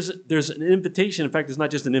there's an invitation. In fact, it's not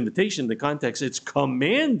just an invitation in the context. It's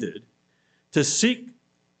commanded to seek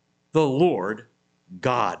the Lord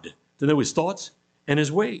God, to know his thoughts and his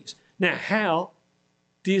ways. Now, how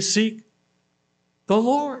do you seek the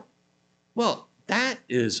Lord? Well, that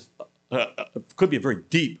is could be a very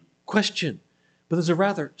deep question, but there's a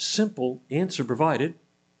rather simple answer provided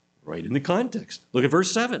right in the context. Look at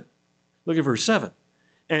verse 7. Look at verse 7.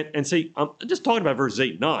 And see, I'm just talking about verses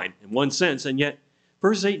 8 and 9 in one sense, and yet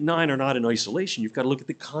verses 8 and 9 are not in isolation. You've got to look at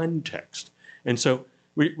the context. And so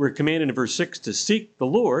we're commanded in verse 6 to seek the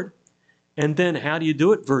Lord, and then how do you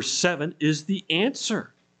do it? Verse 7 is the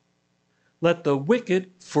answer. Let the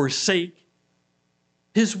wicked forsake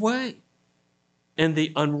his way, and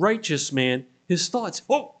the unrighteous man his thoughts.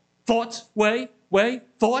 Oh, thoughts, way,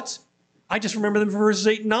 thoughts. I just remember them from verses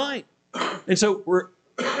 8 and 9. And so we're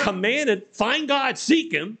commanded, find God,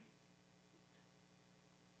 seek him,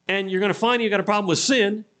 and you're going to find you've got a problem with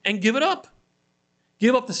sin, and give it up.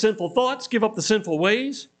 Give up the sinful thoughts, give up the sinful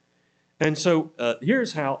ways. And so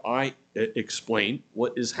here's how I explain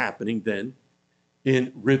what is happening then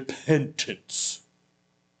in repentance.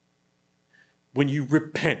 When you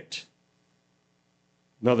repent,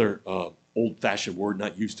 another old-fashioned word,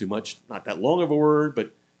 not used too much, not that long of a word,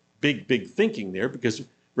 but big thinking there, because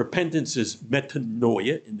repentance is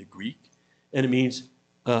metanoia in the Greek, and it means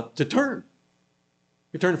to turn.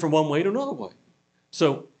 You turn from one way to another way.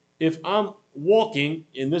 So if I'm walking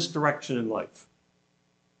in this direction in life,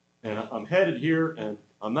 and I'm headed here, and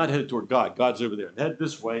I'm not headed toward God. God's over there. I'm headed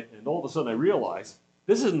this way, and all of a sudden I realize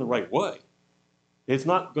this isn't the right way. It's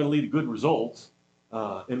not going to lead to good results.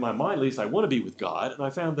 in my mind at least, I want to be with God, and I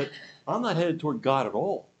found that I'm not headed toward God at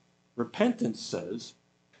all. Repentance says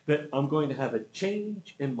that I'm going to have a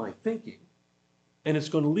change in my thinking, and it's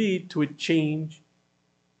going to lead to a change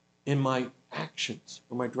in my actions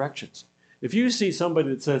or my directions. If you see somebody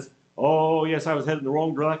that says, oh, yes, I was headed in the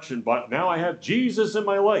wrong direction, but now I have Jesus in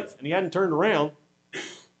my life, and he hadn't turned around,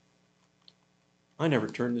 I never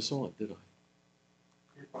turned this on, did I?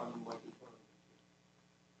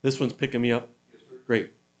 This one's picking me up?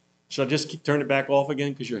 Great. Should I just turn it back off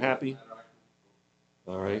again because you're happy?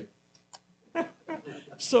 All right.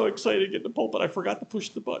 So excited to get in the pulpit, I forgot to push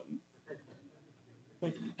the button.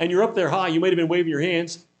 And you're up there high. You might have been waving your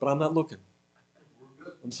hands, but I'm not looking.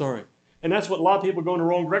 I'm sorry. And that's what a lot of people go in the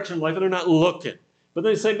wrong direction in life, and they're not looking. But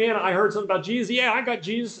they say, man, I heard something about Jesus. Yeah, I got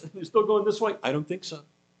Jesus. You're still going this way? I don't think so.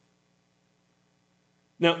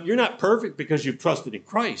 Now, you're not perfect because you've trusted in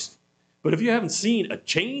Christ. But if you haven't seen a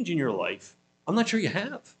change in your life, I'm not sure you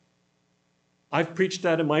have. I've preached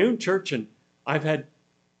that in my own church, and I've had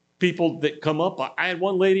people that come up. I had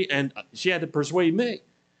one lady, and she had to persuade me.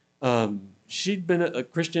 She'd been a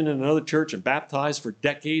Christian in another church and baptized for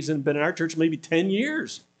decades and been in our church maybe 10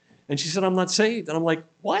 years. And she said, I'm not saved. And I'm like,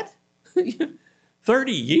 what?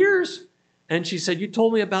 30 years? And she said, you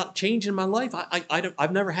told me about changing my life.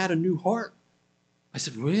 I've never had a new heart. I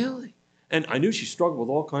said, really? And I knew she struggled with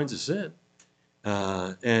all kinds of sin.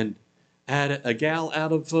 And had a gal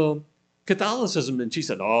out of Catholicism. And she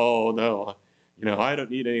said, oh, no, I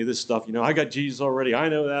don't need any of this stuff. I got Jesus already. I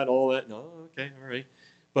know that, all that. No, okay, all right.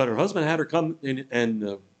 But her husband had her come in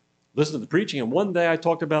and listen to the preaching. And one day I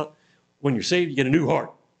talked about when you're saved, you get a new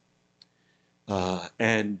heart.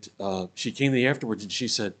 And she came to me afterwards and she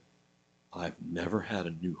said, I've never had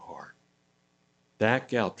a new heart. That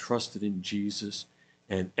gal trusted in Jesus.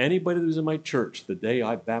 And anybody that was in my church the day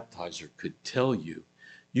I baptized her could tell you,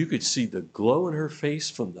 you could see the glow in her face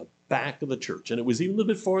from the back of the church. And it was even a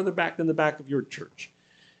little bit farther back than the back of your church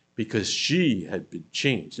because she had been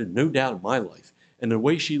changed. There's no doubt in my life. And the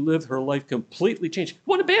way she lived her life completely changed. She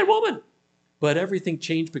wasn't a bad woman, but everything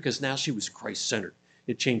changed because now she was Christ-centered.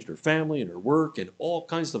 It changed her family and her work and all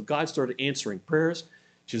kinds of. God started answering prayers.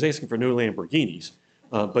 She was asking for no Lamborghinis,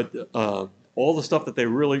 but all the stuff that they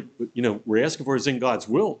really, were asking for is in God's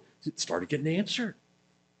will. It started getting answered.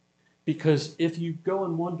 Because if you go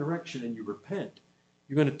in one direction and you repent,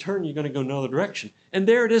 you're going to turn, you're going to go another direction. And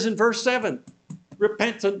there it is in verse 7.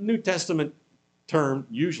 Repent's a New Testament term,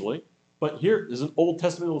 usually. But here is an Old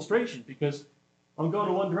Testament illustration because I'm going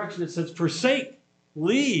in one direction. It says forsake,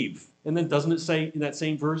 leave. And then doesn't it say in that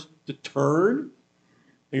same verse to turn? And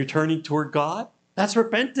you're turning toward God? That's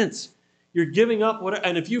repentance. You're giving up whatever.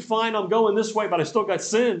 And if you find I'm going this way, but I still got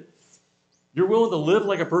sin, you're willing to live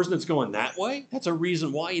like a person that's going that way? That's a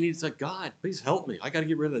reason why you need to say, God, please help me. I got to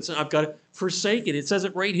get rid of that sin. I've got to forsake it. It says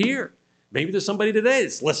it right here. Maybe there's somebody today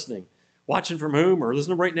that's listening, watching from home or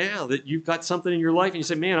listening right now that you've got something in your life and you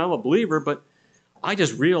say, man, I'm a believer, but I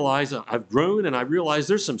just realize I've grown and I realize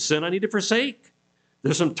there's some sin I need to forsake.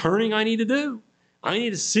 There's some turning I need to do. I need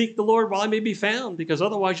to seek the Lord while I may be found because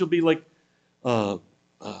otherwise you'll be like a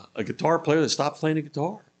guitar player that stopped playing the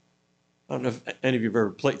guitar. I don't know if any of you have ever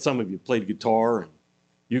played, some of you played guitar and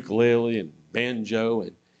ukulele and banjo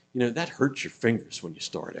and, that hurts your fingers when you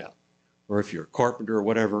start out. Or if you're a carpenter or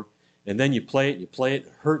whatever, and then you play it, and it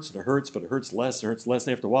hurts, but it hurts less, and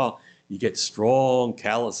after a while, you get strong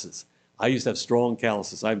calluses. I used to have strong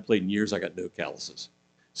calluses. I haven't played in years, I got no calluses.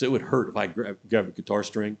 So it would hurt if I grab a guitar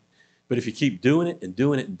string. But if you keep doing it and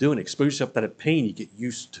doing it and doing it, expose yourself to that pain, you get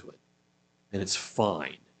used to it. And it's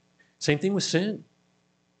fine. Same thing with sin.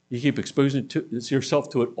 You keep exposing yourself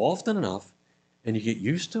to it often enough, and you get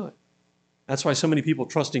used to it. That's why so many people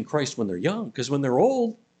trust in Christ when they're young, because when they're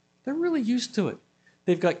old, they're really used to it.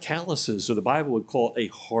 They've got calluses, or the Bible would call it a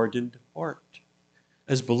hardened heart.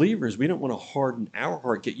 As believers, we don't want to harden our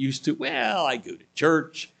heart, get used to, well, I go to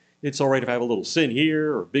church. It's all right if I have a little sin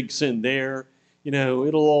here or a big sin there.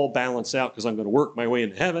 It'll all balance out because I'm going to work my way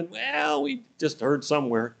into heaven. Well, we just heard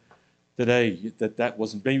somewhere today that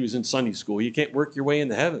wasn't, maybe it was in Sunday school. You can't work your way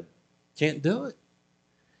into heaven. Can't do it.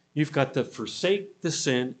 You've got to forsake the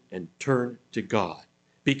sin and turn to God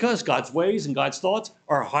because God's ways and God's thoughts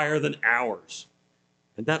are higher than ours.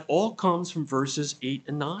 And that all comes from verses 8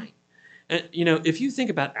 and 9. And, if you think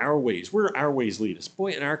about our ways, where our ways lead us,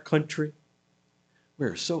 boy, in our country,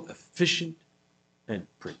 we're so efficient and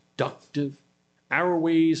productive. Our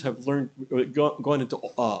ways have gone into,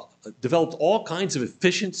 developed all kinds of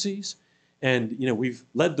efficiencies. And, we've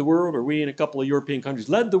led the world, or we in a couple of European countries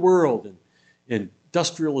led the world in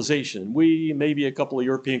industrialization. We, maybe a couple of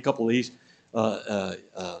European, couple of these,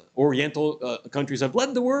 Oriental countries have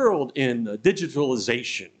led the world in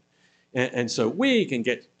digitalization. And so we can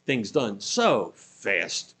get things done so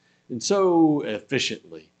fast and so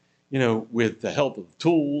efficiently, with the help of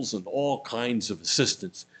tools and all kinds of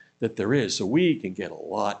assistance that there is. So we can get a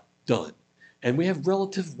lot done. And we have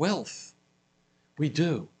relative wealth. We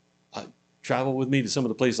do. Travel with me to some of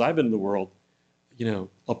the places I've been in the world.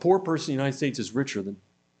 A poor person in the United States is richer than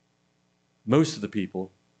most of the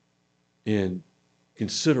people in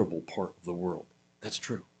considerable part of the world. That's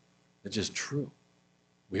true. That's just true.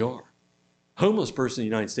 We are. Homeless person in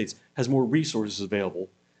the United States has more resources available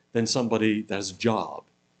than somebody that has a job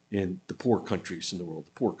in the poor countries in the world,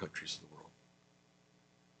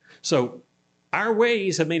 So our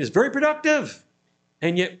ways have made us very productive,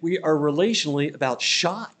 and yet we are relationally about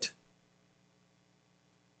shot.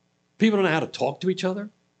 People don't know how to talk to each other.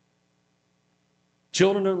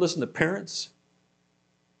 Children don't listen to parents.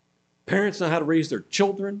 Parents know how to raise their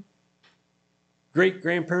children.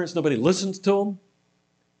 Great-grandparents, nobody listens to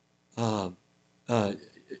them. A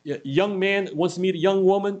young man wants to meet a young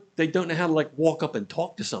woman, they don't know how to walk up and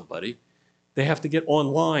talk to somebody. They have to get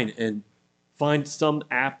online and find some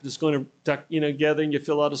app that's going to together, and you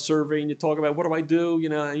fill out a survey and you talk about, what do I do?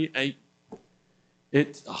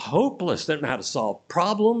 It's hopeless. They don't know how to solve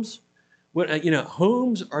problems.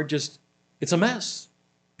 Homes are just, it's a mess.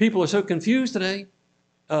 People are so confused today.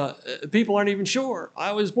 People aren't even sure.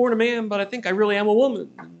 I was born a man, but I think I really am a woman.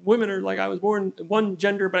 Women are like, I was born one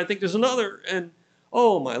gender, but I think there's another. And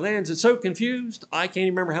oh, my lands, it's so confused. I can't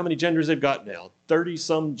even remember how many genders they've got now.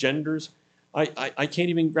 30-some genders. I can't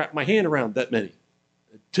even wrap my hand around that many.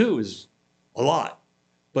 2 is a lot.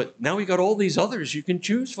 But now we got all these others you can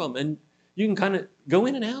choose from, and you can kind of go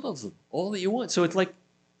in and out of them all that you want. So it's like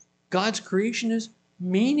God's creation is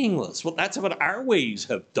meaningless. Well, that's what our ways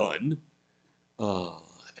have done.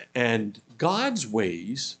 And God's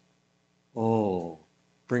ways,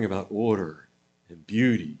 bring about order and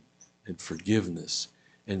beauty and forgiveness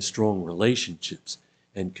and strong relationships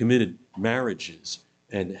and committed marriages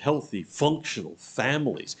and healthy, functional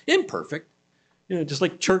families. Imperfect, just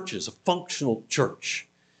like churches, a functional church,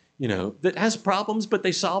 that has problems, but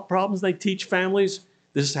they solve problems. They teach families,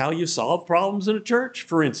 this is how you solve problems in a church,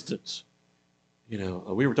 for instance.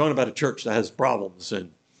 We were talking about a church that has problems,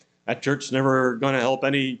 and that church's never going to help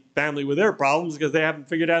any family with their problems because they haven't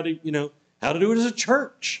figured out, how to do it as a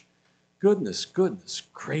church. Goodness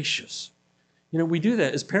gracious. We do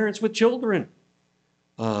that as parents with children.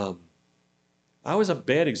 I was a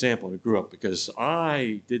bad example when I grew up because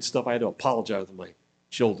I did stuff I had to apologize to my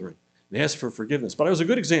children and ask for forgiveness. But I was a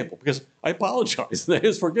good example because I apologized and I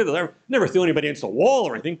asked for forgiveness. I never threw anybody against the wall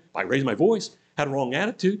or anything. I raised my voice, had a wrong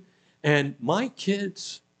attitude. And my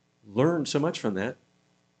kids learned so much from that.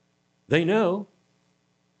 They know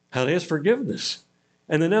how to ask forgiveness,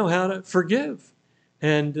 and they know how to forgive.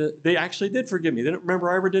 And they actually did forgive me. They don't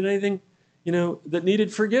remember I ever did anything, that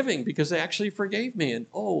needed forgiving because they actually forgave me. And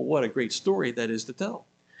oh, what a great story that is to tell.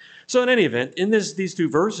 So in any event, in these 2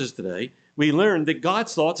 verses today, we learned that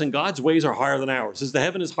God's thoughts and God's ways are higher than ours. As the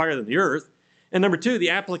heaven is higher than the earth. And number 2, the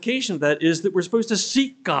application of that is that we're supposed to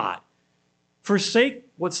seek God. Forsake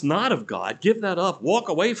what's not of God. Give that up. Walk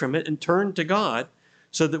away from it and turn to God,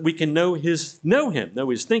 so that we can know him, know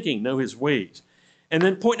his thinking, know his ways. And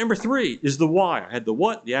then point number 3 is the why. I had the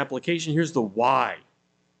what, the application. Here's the why.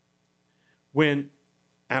 When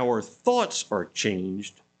our thoughts are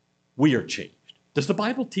changed, we are changed. Does the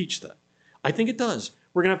Bible teach that? I think it does.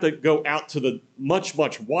 We're going to have to go out to the much,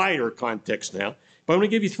 much wider context now. But I'm going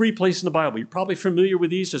to give you 3 places in the Bible. You're probably familiar with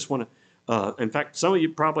these. Just want to, in fact, some of you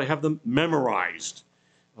probably have them memorized.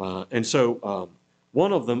 And so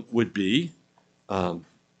one of them would be Romans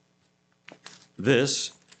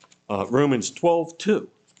 12:2.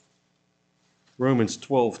 Romans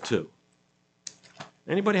 12:2.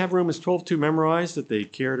 Anybody have Romans 12:2 memorized that they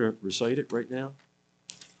care to recite it right now?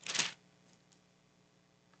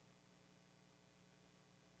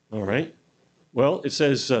 All right. Well, it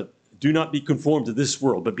says, do not be conformed to this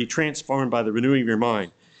world, but be transformed by the renewing of your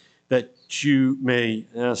mind, that you may,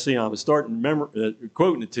 see, I was starting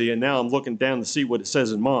quoting it to you, and now I'm looking down to see what it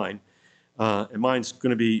says in mine. And mine's going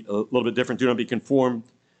to be a little bit different. Do not be conformed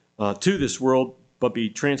to this world, but be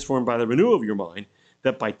transformed by the renewal of your mind,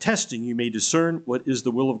 that by testing you may discern what is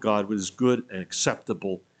the will of God, what is good and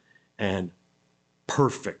acceptable and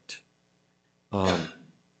perfect.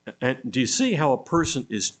 And do you see how a person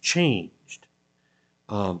is changed?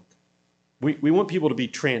 We want people to be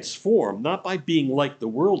transformed, not by being like the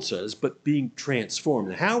world says, but being transformed.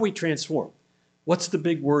 And how are we transformed? What's the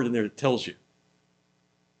big word in there that tells you?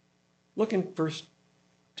 Look in verse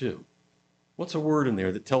 2. What's a word in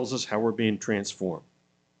there that tells us how we're being transformed?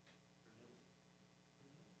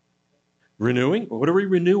 Renewing? What are we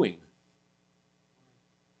renewing?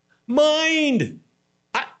 Mind.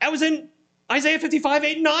 I was in Isaiah 55,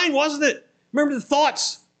 8, and 9, wasn't it? Remember the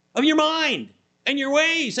thoughts of your mind and your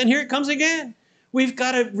ways. And here it comes again. We've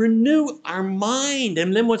got to renew our mind.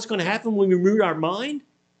 And then what's going to happen when we renew our mind?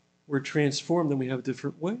 We're transformed and we have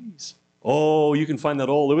different ways. Oh, you can find that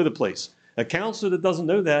all over the place. A counselor that doesn't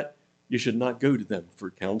know that, you should not go to them for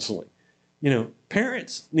counseling.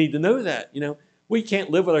 Parents need to know that. We can't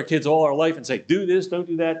live with our kids all our life and say, do this, don't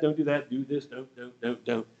do that, don't do that, do this,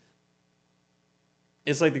 don't.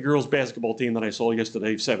 It's like the girls' basketball team that I saw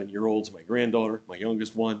yesterday, 7-year-olds, my granddaughter, my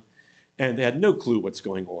youngest one, and they had no clue what's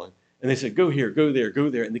going on. And they said, go here, go there, go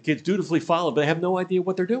there. And the kids dutifully follow, but they have no idea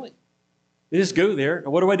what they're doing. They just go there,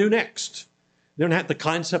 and what do I do next? They don't have the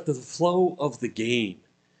concept of the flow of the game,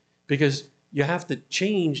 because you have to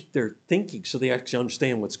change their thinking so they actually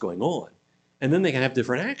understand what's going on. And then they can have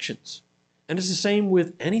different actions. And it's the same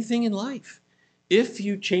with anything in life. If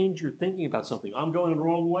you change your thinking about something, I'm going in the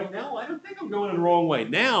wrong way. No, I don't think I'm going in the wrong way.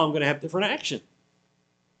 Now I'm going to have different action.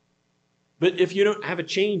 But if you don't have a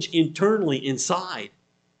change internally inside,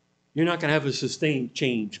 you're not going to have a sustained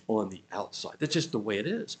change on the outside. That's just the way it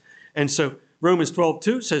is. And so Romans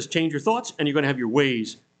 12:2 says, change your thoughts and you're going to have your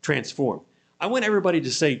ways transformed. I want everybody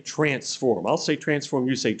to say transform. I'll say transform,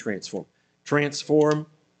 you say transform. Transform,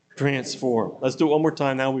 transform. Let's do it one more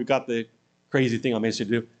time now. We've got the crazy thing I'm asking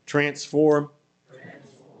you to do. Transform.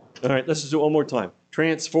 All right, let's just do it one more time.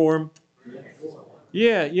 Transform.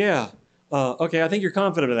 Yeah. Okay, I think you're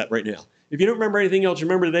confident of that right now. If you don't remember anything else,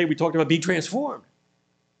 remember today we talked about be transformed.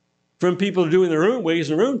 From people doing their own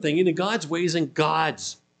ways and their own thinking to God's ways and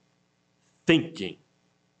God's thinking.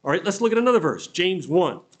 All right, let's look at another verse. James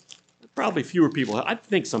 1. Probably fewer people. I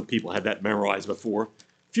think some people had that memorized before.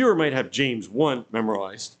 Fewer might have James 1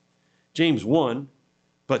 memorized. James 1.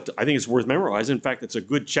 But I think it's worth memorizing. In fact, it's a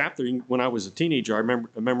good chapter. When I was a teenager, I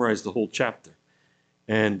memorized the whole chapter.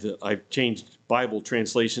 And I've changed Bible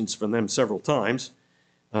translations from them several times.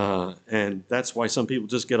 And that's why some people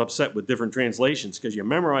just get upset with different translations, because you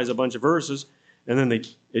memorize a bunch of verses, and then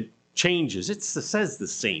it changes. It says the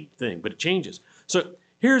same thing, but it changes. So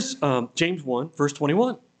here's James 1, verse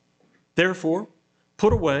 21. Therefore,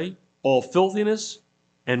 put away all filthiness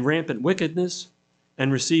and rampant wickedness,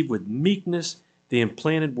 and receive with meekness the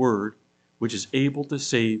implanted word, which is able to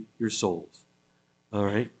save your souls. All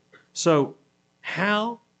right? So,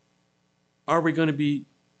 how are we going to be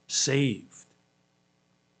saved?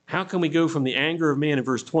 How can we go from the anger of man in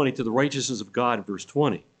verse 20 to the righteousness of God in verse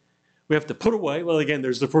 20? We have to put away, well, again,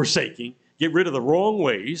 there's the forsaking, get rid of the wrong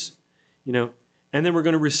ways, and then we're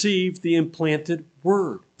going to receive the implanted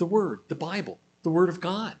word, the Bible, the Word of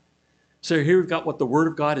God. So here we've got what the Word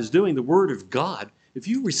of God is doing. The Word of God, if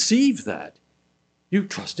you receive that, you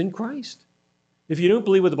trust in Christ. If you don't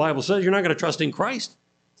believe what the Bible says, you're not going to trust in Christ.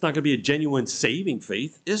 It's not going to be a genuine saving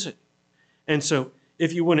faith, is it? And so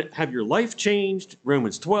if you want to have your life changed,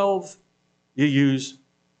 Romans 12, you use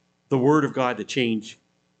the Word of God to change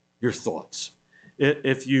your thoughts.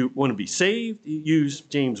 If you want to be saved, you use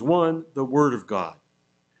James 1, the Word of God,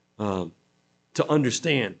 to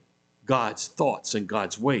understand God's thoughts and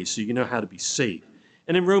God's ways so you know how to be saved.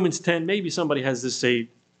 And in Romans 10, maybe somebody has this saved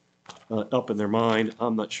up in their mind.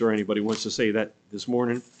 I'm not sure anybody wants to say that this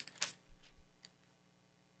morning.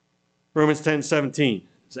 Romans 10:17.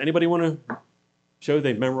 Does anybody want to show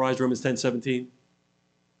they've memorized Romans 10:17?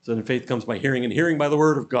 So then faith comes by hearing, and hearing by the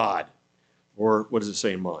word of God. Or what does it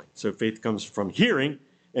say in mine? So faith comes from hearing,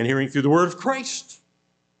 and hearing through the word of Christ.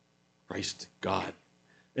 Christ, God.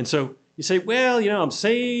 And so you say, well, I'm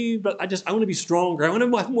saved, but I want to be stronger. I want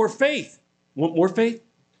to have more faith. Want more faith?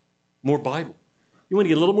 More Bible. You want to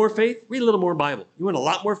get a little more faith? Read a little more Bible. You want a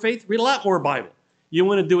lot more faith? Read a lot more Bible. You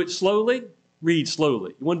want to do it slowly? Read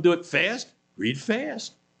slowly. You want to do it fast? Read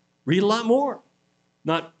fast. Read a lot more.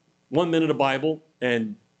 Not 1 minute of Bible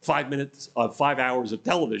and 5 hours of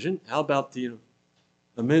television. How about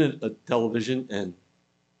a minute of television and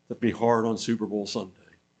that'd be hard on Super Bowl Sunday?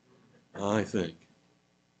 I think.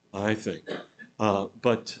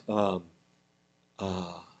 But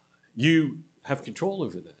you have control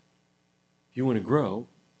over that. If you want to grow,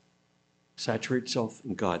 saturate yourself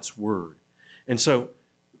in God's Word. And so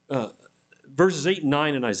verses 8 and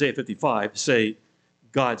 9 in Isaiah 55 say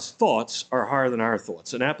God's thoughts are higher than our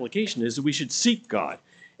thoughts. An application is that we should seek God.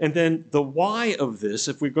 And then the why of this,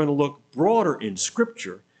 if we're going to look broader in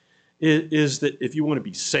Scripture, is that if you want to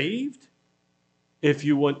be saved, if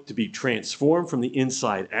you want to be transformed from the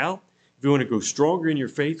inside out, if you want to go stronger in your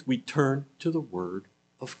faith, we turn to the Word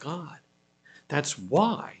of God. That's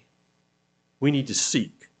why We need to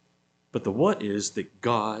seek. But the what is that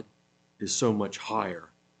God is so much higher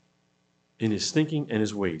in his thinking and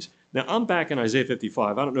his ways. Now, I'm back in Isaiah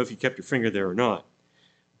 55. I don't know if you kept your finger there or not,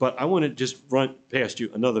 but I want to just run past you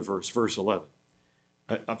another verse, verse 11.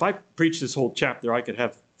 If I preach this whole chapter, I could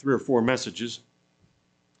have 3 or 4 messages,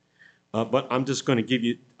 but I'm just going to give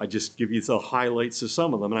you the highlights of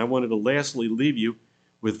some of them. And I wanted to lastly leave you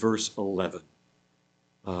with verse 11,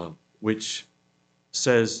 which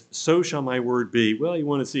says, so shall my word be. Well, you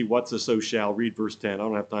want to see what's a so shall, read verse 10. I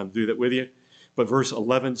don't have time to do that with you. But verse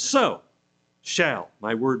 11, so shall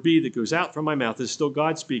my word be that goes out from my mouth. This is still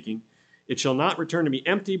God speaking. It shall not return to me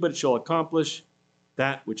empty, but it shall accomplish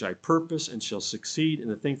that which I purpose and shall succeed in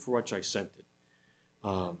the thing for which I sent it.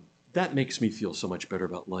 That makes me feel so much better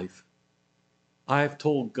about life. I've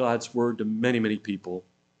told God's word to many, many people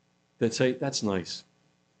that say, that's nice,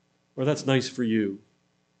 or that's nice for you,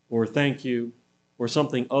 or thank you, or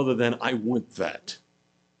something other than I want that.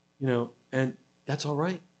 And that's all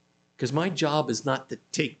right. Because my job is not to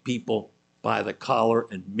take people by the collar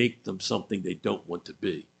and make them something they don't want to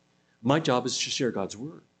be. My job is to share God's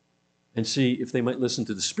word and see if they might listen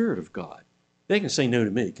to the Spirit of God. They can say no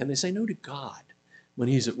to me. Can they say no to God when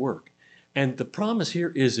he's at work? And the promise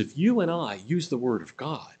here is if you and I use the word of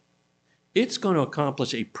God, it's going to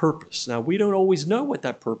accomplish a purpose. Now, we don't always know what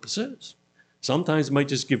that purpose is. Sometimes it might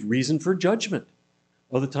just give reason for judgment.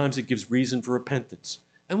 Other times it gives reason for repentance.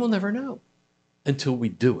 And we'll never know until we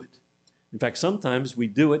do it. In fact, sometimes we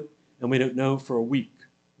do it and we don't know for a week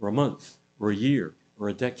or a month or a year or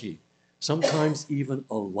a decade. Sometimes even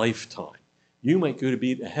a lifetime. You might go to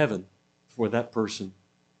be to heaven before that person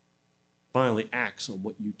finally acts on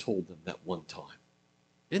what you told them that one time.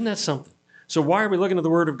 Isn't that something? So why are we looking at the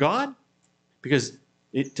Word of God? Because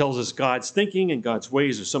it tells us God's thinking and God's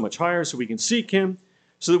ways are so much higher, so we can seek him,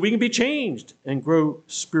 so that we can be changed and grow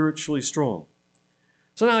spiritually strong.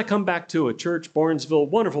 So now I come back to a church, Barnesville,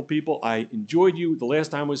 wonderful people. I enjoyed you the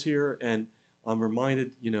last time I was here, and I'm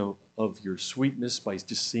reminded, of your sweetness by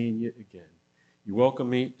just seeing you again. You welcome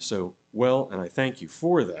me so well, and I thank you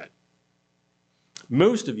for that.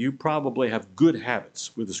 Most of you probably have good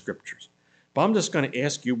habits with the scriptures. But I'm just going to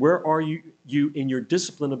ask you, where are you in your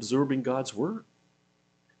discipline absorbing God's word?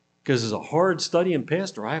 Because as a hard studying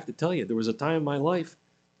pastor, I have to tell you, there was a time in my life,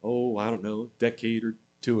 I don't know, a decade or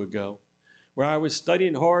 2 ago, where I was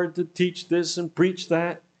studying hard to teach this and preach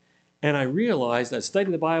that. And I realized that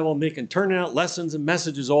studying the Bible, turning out lessons and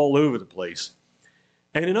messages all over the place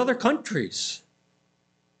and in other countries.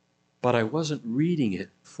 But I wasn't reading it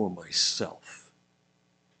for myself.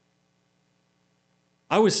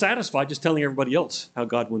 I was satisfied just telling everybody else how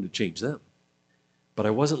God wanted to change them. But I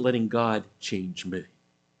wasn't letting God change me.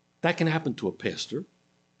 That can happen to a pastor.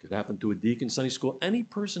 Could happen to a deacon, Sunday school, any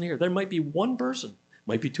person here. There might be one person,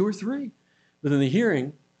 might be 2 or 3, within the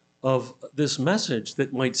hearing of this message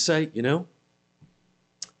that might say,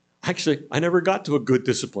 actually, I never got to a good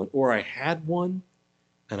discipline, or I had one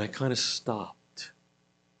and I kind of stopped.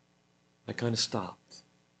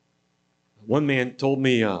 One man told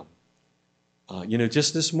me,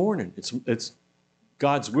 just this morning, it's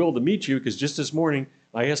God's will to meet you, because just this morning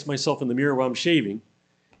I asked myself in the mirror while I'm shaving,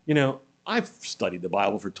 I've studied the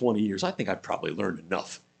Bible for 20 years. I think I've probably learned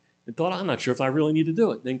enough. And thought, I'm not sure if I really need to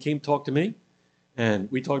do it. Then came talk to me,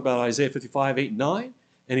 and we talked about Isaiah 55, 8, and 9,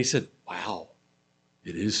 and he said, wow,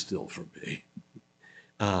 it is still for me.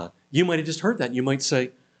 You might have just heard that, and you might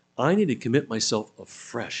say, I need to commit myself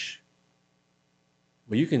afresh.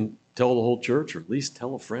 Well, you can tell the whole church, or at least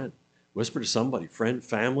tell a friend. Whisper to somebody, friend,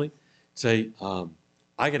 family, say,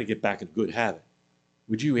 I got to get back in a good habit.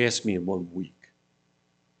 Would you ask me in 1 week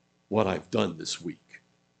what I've done this week?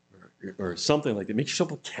 Or something like that. Make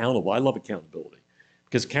yourself accountable. I love accountability.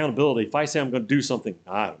 Because accountability, if I say I'm going to do something,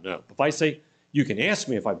 I don't know. If I say, you can ask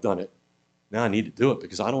me if I've done it, now I need to do it,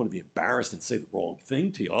 because I don't want to be embarrassed and say the wrong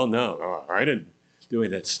thing to you. Oh, no, I didn't do any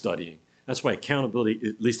of that studying. That's why accountability,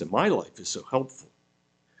 at least in my life, is so helpful.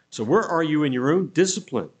 So where are you in your own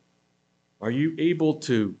discipline? Are you able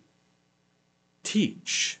to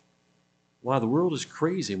teach why the world is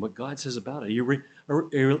crazy and what God says about it?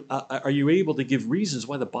 Are you able to give reasons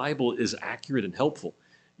why the Bible is accurate and helpful?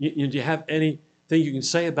 Do you have anything you can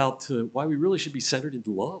say about why we really should be centered in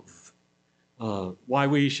love? Why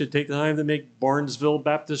we should take the time to make Barnesville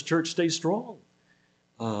Baptist Church stay strong?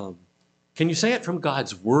 Can you say it from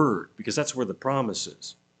God's Word? Because that's where the promise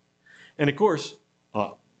is. And of course,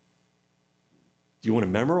 do you want to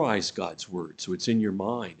memorize God's Word so it's in your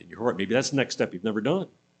mind and your heart? Maybe that's the next step you've never done.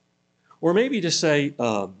 Or maybe just say,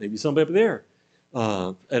 maybe somebody up there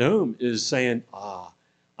at home is saying,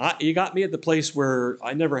 you got me at the place where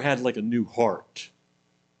I never had like a new heart.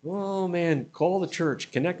 Oh man, call the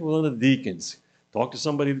church, connect with one of the deacons, talk to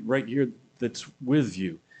somebody right here that's with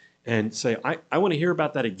you, and say, I want to hear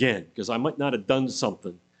about that again, because I might not have done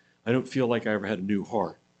something. I don't feel like I ever had a new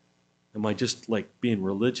heart. Am I just like being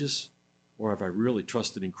religious, or have I really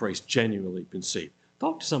trusted in Christ, genuinely been saved?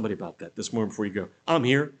 Talk to somebody about that this morning before you go. I'm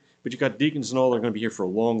here, but you got deacons and all that are going to be here for a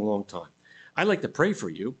long, long time. I'd like to pray for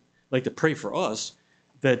you, I'd like to pray for us,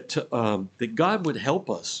 that that God would help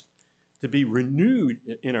us to be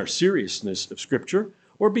renewed in our seriousness of Scripture,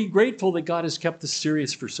 or be grateful that God has kept us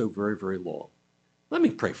serious for so very, very long. Let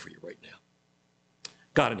me pray for you right now.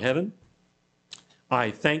 God in heaven,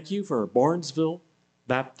 I thank you for Barnesville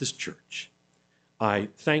Baptist Church. I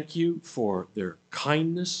thank you for their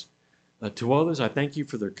kindness to others. I thank you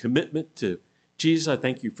for their commitment to Jesus. I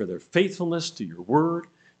thank you for their faithfulness to your word.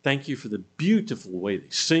 Thank you for the beautiful way they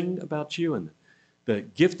sing about you and the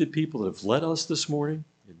gifted people that have led us this morning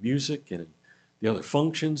in music and in the other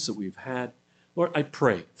functions that we've had. Lord, I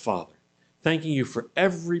pray, Father, thanking you for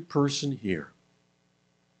every person here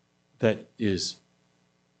that is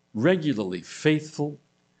regularly faithful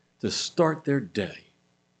to start their day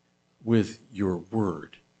with your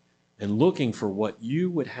word and looking for what you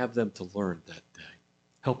would have them to learn that day.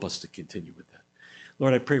 Help us to continue with that.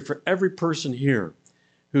 Lord, I pray for every person here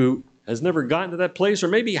who has never gotten to that place, or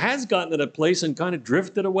maybe has gotten to that place and kind of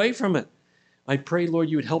drifted away from it. I pray, Lord,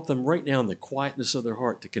 you would help them right now in the quietness of their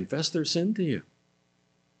heart to confess their sin to you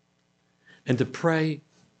and to pray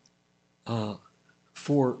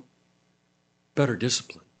for better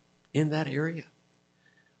discipline in that area.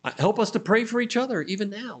 Help us to pray for each other even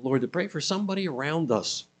now, Lord, to pray for somebody around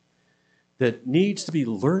us that needs to be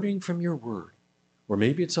learning from your word. Or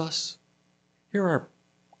maybe it's us. Hear our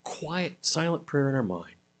quiet, silent prayer in our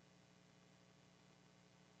mind.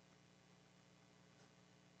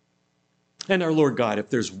 And our Lord God, if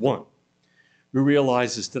there's one who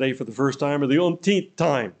realizes today for the first time or the umpteenth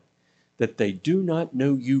time that they do not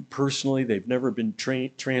know you personally, they've never been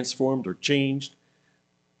transformed or changed,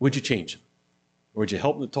 would you change them? Or would you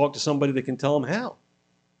help them to talk to somebody that can tell them how?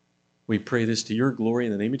 We pray this to your glory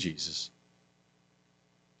in the name of Jesus.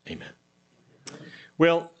 Amen.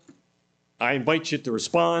 Well, I invite you to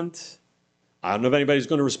respond. I don't know if anybody's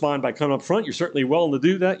going to respond by coming up front. You're certainly willing to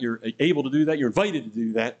do that. You're able to do that. You're invited to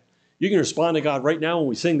do that. You can respond to God right now when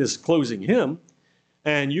we sing this closing hymn.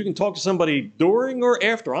 And you can talk to somebody during or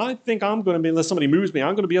after. I think I'm going to be, unless somebody moves me,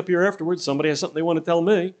 I'm going to be up here afterwards. Somebody has something they want to tell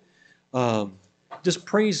me. Just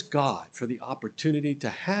praise God for the opportunity to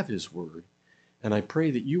have his word. And I pray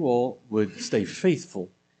that you all would stay faithful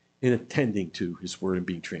in attending to his word and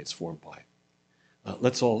being transformed by it.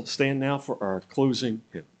 Let's all stand now for our closing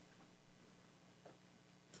hymn.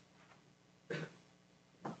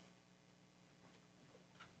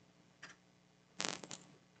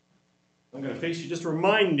 I'm going to face you just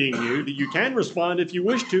reminding you that you can respond if you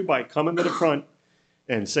wish to by coming to the front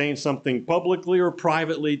and saying something publicly or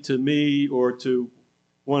privately to me or to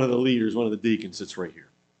one of the leaders, one of the deacons that's right here.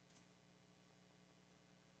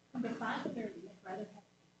 Number 530, right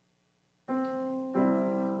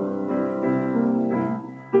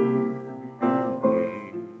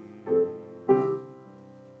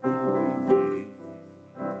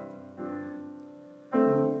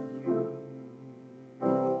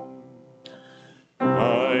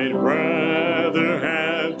I'd rather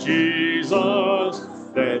have Jesus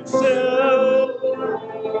than self.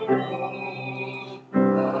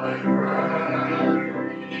 I'd rather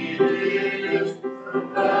he is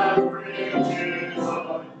than riches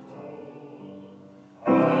untold.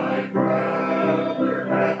 I'd rather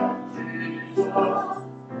have Jesus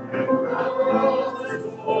than roses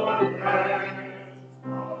or lands.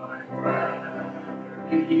 I'd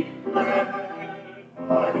rather be led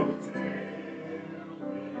by the tail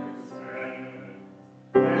his hand.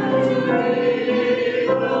 And we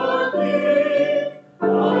will be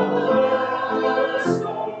the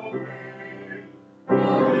story of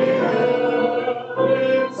the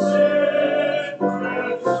earth's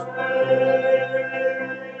secret sway.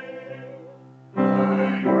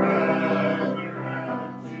 I'd rather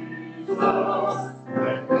have Jesus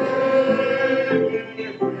than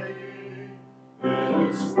anything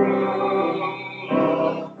this world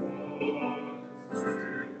affords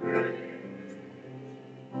today.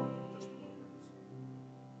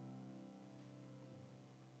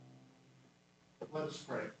 Let us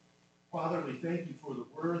pray. Father, we thank you for the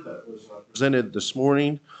word that was presented this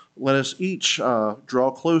morning. Let us each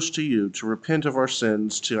draw close to you, to repent of our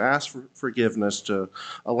sins, to ask for forgiveness, to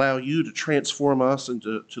allow you to transform us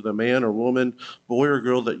into the man or woman, boy or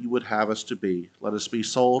girl that you would have us to be. Let us be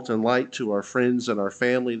salt and light to our friends and our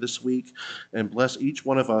family this week, and bless each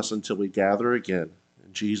one of us until we gather again. In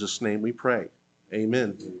In Jesus' name we pray.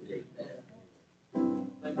 Amen.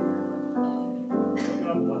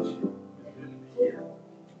 God bless you.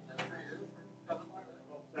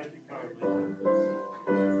 Thank you kindly.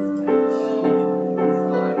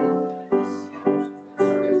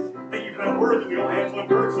 Hey, you've got words, and we only have one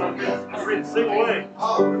verse on this. I'm ready to sing away.